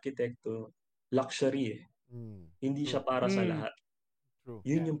mo na arkitekto, luxury eh. Hindi True. siya para sa lahat. True.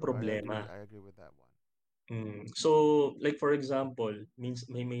 Yun yung True. problema. I agree with that one. So, like for example, means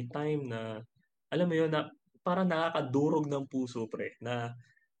may time na alam mo yun na parang nakakadurog ng puso pre na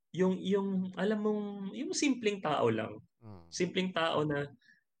yung alam mong yung simpleng tao lang. Simpleng tao na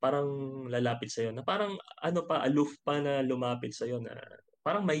parang lalapit sa na parang ano pa aloof pa na lumapit sa na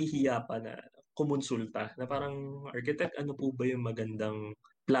parang mahihiya pa na kumonsulta na parang architect ano po ba yung magandang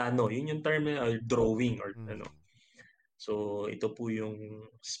plano? Yun yung term or drawing or ano. So, ito po yung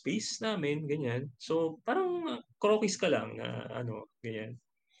space namin, ganyan. So, parang krokis ka lang na ano, ganyan.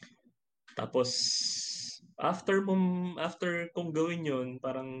 Tapos, after kong gawin yon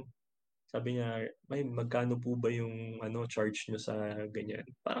parang sabi niya, may magkano po ba yung ano charge nyo sa ganyan?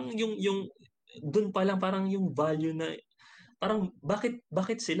 Parang yung doon pa lang parang yung value na parang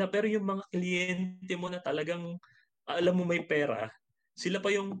bakit sila pero yung mga kliyente mo na talagang alam mo may pera sila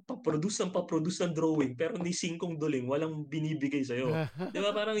pa yung paproduce ng drawing pero ni singkong duling walang binibigay sa iyo. 'Di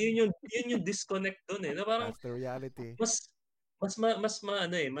ba? Parang yun yung disconnect doon eh. Na parang that's the reality.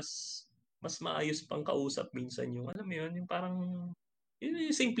 mas maayos pang kausap minsan yung alam mo yun, yung parang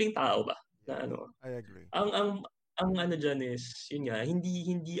yung simpleng tao ba na ano. I agree. Ang ano diyan is yun nga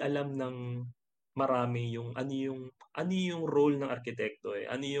hindi alam ng marami yung ano yung role ng arkitekto eh.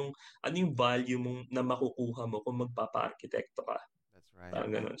 Ano yung value mong na makukuha mo kung magpapa-arkitekto ka. That's right.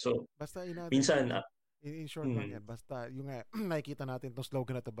 Parang ganun. So, basta minsan in short lang yan, basta yung nakikita natin tong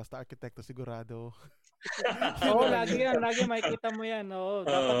slogan na to, basta arkitekto sigurado. Oo, lagi makikita mo yan. Oo,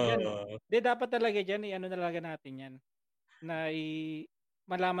 dapat yan. Dapat talaga dyan, ano talaga natin yan. Na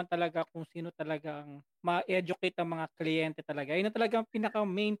malaman talaga kung sino talaga ang ma-educate ang mga kliyente talaga. Yun talaga ang pinaka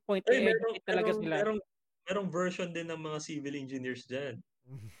main point, i-educate talaga sila. Merong version din ng mga civil engineers dyan.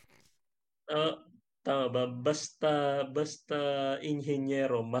 Tama ba? Basta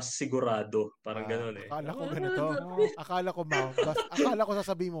inhenyero, mas sigurado. Parang gano'n eh. Akala ko ganito. Akala ko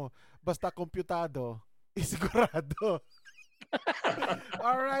sasabihin mo, basta kompyutado, isigurado.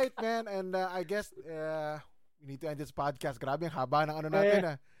 All right, man. And I guess we need to end this podcast. Grabe, ang haba ng ano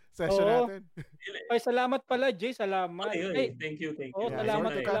natin session natin. Ay, salamat pala, Jay. Salamat. Ay, thank you.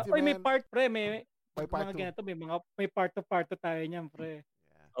 Salamat pala. May part, pre. May part mga ganito. May part-to-part tayo niyan, pre.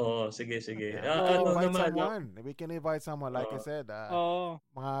 Sige. We can invite someone. Like I said,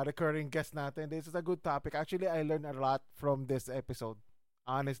 mga recurring guests natin. This is a good topic. Actually, I learned a lot from this episode.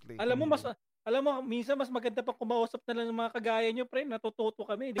 Honestly. Alam mo, minsan mas maganda pa kumausap na lang ng mga kagaya nyo, pre. Natututo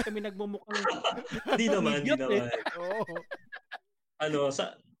kami. Hindi kami nagmumukhang Hindi naman.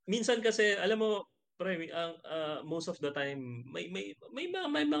 Minsan kasi, alam mo, pre, most of the time, may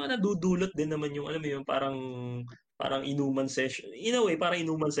mga nadudulot din naman yung, alam mo yung parang inuman session. In a way, parang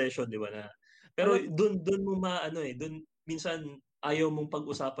inuman session, di ba na? Pero doon mo doon minsan ayaw mong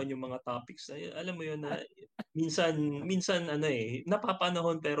pag-usapan yung mga topics. Alam mo yun na minsan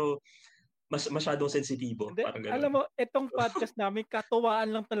napapanahon pero masyadong sensitibo. Parang ganun. Alam mo, itong podcast namin,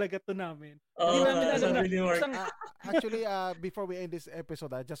 katuwaan lang talaga to namin. Hindi namin Actually, before we end this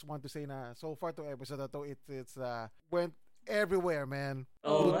episode, I just want to say na so far to episode na to, it's went everywhere, man.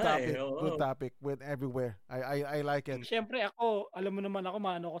 Good topic. Went everywhere. I like it. Siyempre ako, alam mo naman ako,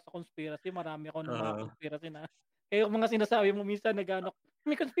 maano ako sa conspiracy. Marami ako ng mga conspiracy na. Kaya yung mga sinasabi mo minsan,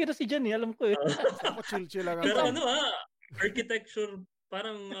 may conspiracy dyan eh, alam ko eh. Ako chill lang. Pero architecture,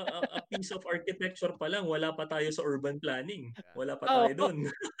 parang a piece of architecture pa lang, wala pa tayo sa urban planning. Wala pa tayo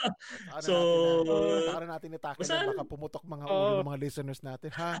doon. So, saka natin itakil na baka pumutok mga ulo ng mga listeners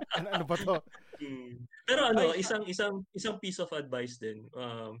natin. Ha? Ano ba to? Pero isang piece of advice din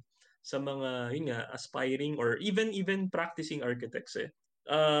sa mga yun nga aspiring or even practicing architects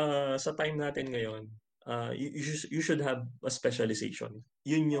sa time natin ngayon, you should have a specialization.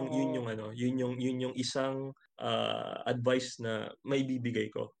 Yun yung isang advice na may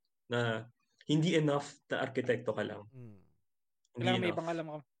bibigay ko na hindi enough na arkitekto ka lang. Hindi may ibang alam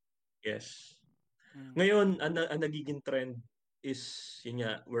ko. Yes. Ngayon, ang nagiging trend is yun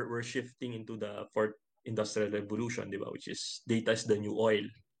nga, we're shifting into the fourth industrial revolution, di ba? Which is data is the new oil.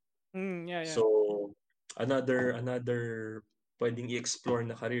 Yeah. So, another pwedeng i-explore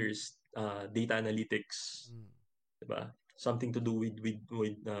na careers, data analytics. Di ba? Something to do with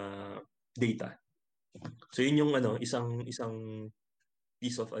data. So yun yung isang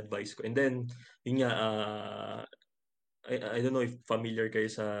piece of advice ko. And then yun nga I don't know if familiar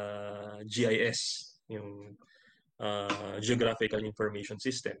kayo sa GIS, yung Geographical Information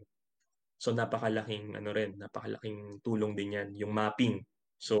System. So napakalaking tulong din yan, yung mapping.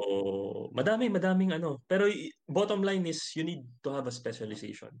 So, madaming ano. Pero bottom line is you need to have a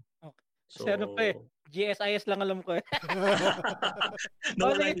specialization. Okay. So, Kasi ano pa eh, GSIS lang alam ko eh.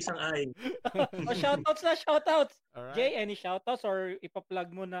 nawala yung isang I. Shoutouts na, shoutouts. Alright. Jay, any shoutouts or ipa-plug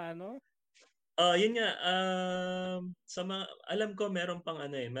mo na ano? Yun nga, sa mga, alam ko meron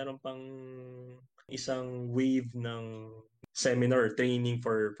pang isang wave ng seminar training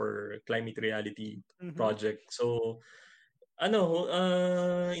for climate reality project. So,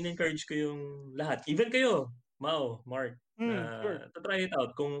 in-encourage ko yung lahat. Even kayo, Mau, Mark, Sure. to try it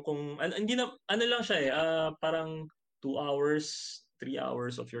out. Kung hindi na, ano lang siya eh, parang 2 hours, 3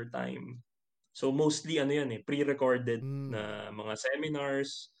 hours of your time. So mostly yan eh, pre-recorded na mga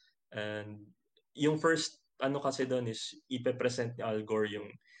seminars, and yung first kasi doon is ipe-present ni Al Gore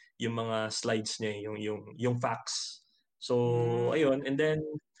yung mga slides niya, yung facts. So ayun, and then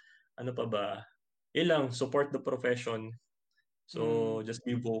ano pa ba? Ilang support the profession. So just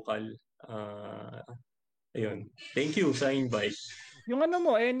be vocal. Ayun. Thank you sa invite. Yung ano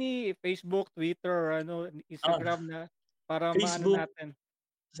mo, any Facebook, Twitter, or Instagram na para maano natin.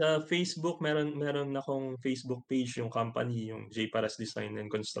 Sa Facebook, meron akong Facebook page, yung company, yung J. Paras Design and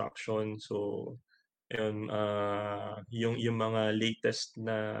Construction. So, ayun, yung mga latest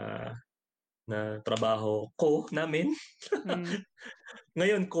na trabaho ko namin.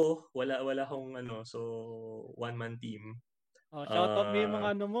 Ngayon wala akong so one-man team. Shoutout mo yung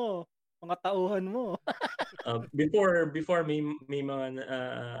mga mga tauhan mo. Before may mga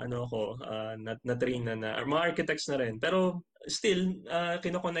na-train na mga architects na rin. Pero still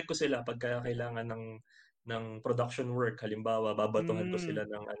kino-connect ko sila pagka kailangan ng production work. Halimbawa, babatuhan ko sila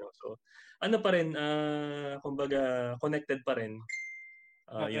ng So pa rin, kumbaga connected pa rin.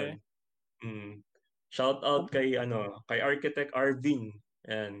 Okay. Yun. Shout out kay Architect Arvin.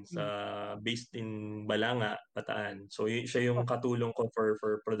 And based in Balanga, Bataan. So siya yung katulong ko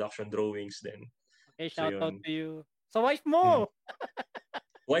for production drawings din. Okay, shout out to you. Sa wife mo!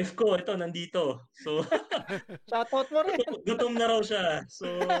 Wife ko, ito, nandito. So, shout out mo rin. Gutom na raw siya. So,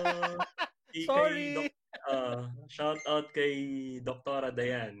 sorry! Shout out kay Doktora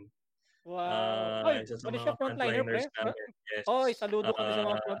Dayan. Wow. Ano siya, frontliner, pre? Yes. Saludo kami sa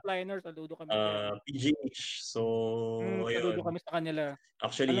mga frontliner. Saludo kami. PGH. So, saludo kami sa kanila.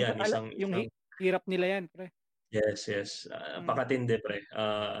 Actually, yung hirap nila yan, pre. Yes. Pakatindi, pre.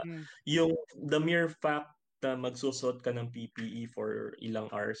 Yung the mere fact na magsusot ka ng PPE for ilang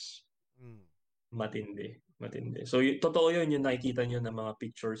hours, matindi. So, totoo yun, yung nakikita nyo ng mga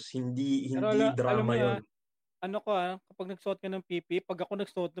pictures. Hindi drama yun. Kapag nagsuot ka ng PPE, pag ako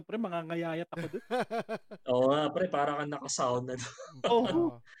nagsuot na, pre, mangangayayat ako doon. Oo nga, pre, para kang naka-sound na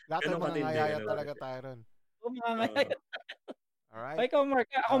doon. Lahat ng mangangayayat talaga tayo ron. Mangangayayat. Alright. Ikaw, Mark.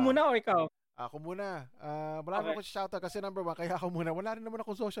 Ako muna o ikaw? Ako muna. Wala naman ako shoutout kasi number 1, kaya ako muna. Wala rin naman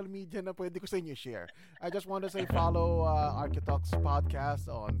akong social media na pwede ko sa inyo share. I just want to say follow Architalks Podcast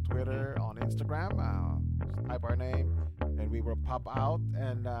on Twitter, on Instagram. Just type our name and we will pop out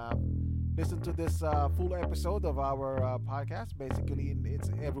and listen to this full episode of our podcast. Basically,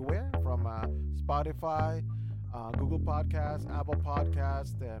 it's everywhere from Spotify, Google Podcasts, Apple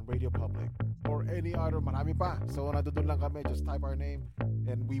Podcasts, and Radio Public. Or any other, marami pa. So, nandun lang kami. Just type our name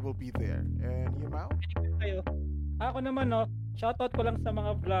and we will be there. And you, Mau? Ako naman, shoutout ko lang sa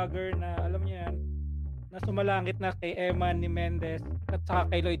mga vlogger na, alam niyo yan, na sumalangit na kay Eman ni Mendez at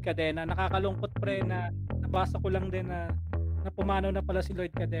saka kay Lloyd Cadena. Nakakalungkot, pre, na nabasa ko lang din na pumanaw na pala si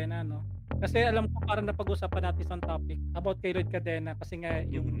Lloyd Cadena, no? Kasi alam ko parang napag-usapan natin isang topic about kay Lloyd Cadena kasi nga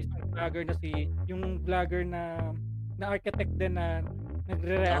yung isang vlogger na yung vlogger na architect din na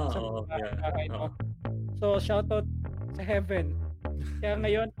nagre-react sa bahay. So shoutout sa Heaven. Kaya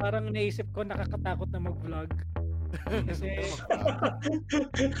ngayon parang naisip ko nakakatakot na mag-vlog. Kasi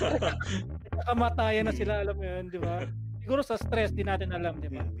nakamatayan na sila, alam mo yun, di ba? Siguro sa stress, di natin alam, di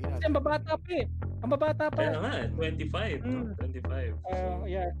ba? Kasi ang babata pa eh. Ang babata pa. Kaya nga, 25. 25.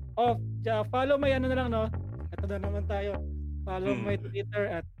 Yeah. Follow my na lang, no? Ito na naman tayo. Follow my Twitter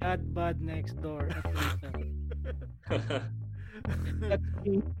at @badnextdoor at Twitter. That's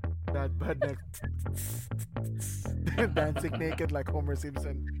me. Badnext. Dancing naked like Homer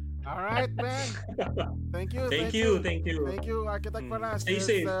Simpson. All right, man. Thank you. Thank you, Architect Paras. Stay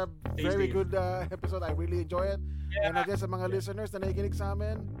safe. Very good episode. I really enjoy it. Yeah. And again, sa mga listeners na nakikinig sa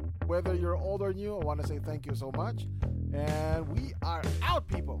amin, whether you're old or new, I want to say thank you so much. And we are out,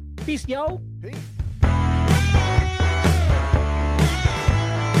 people. Peace, yo. Peace.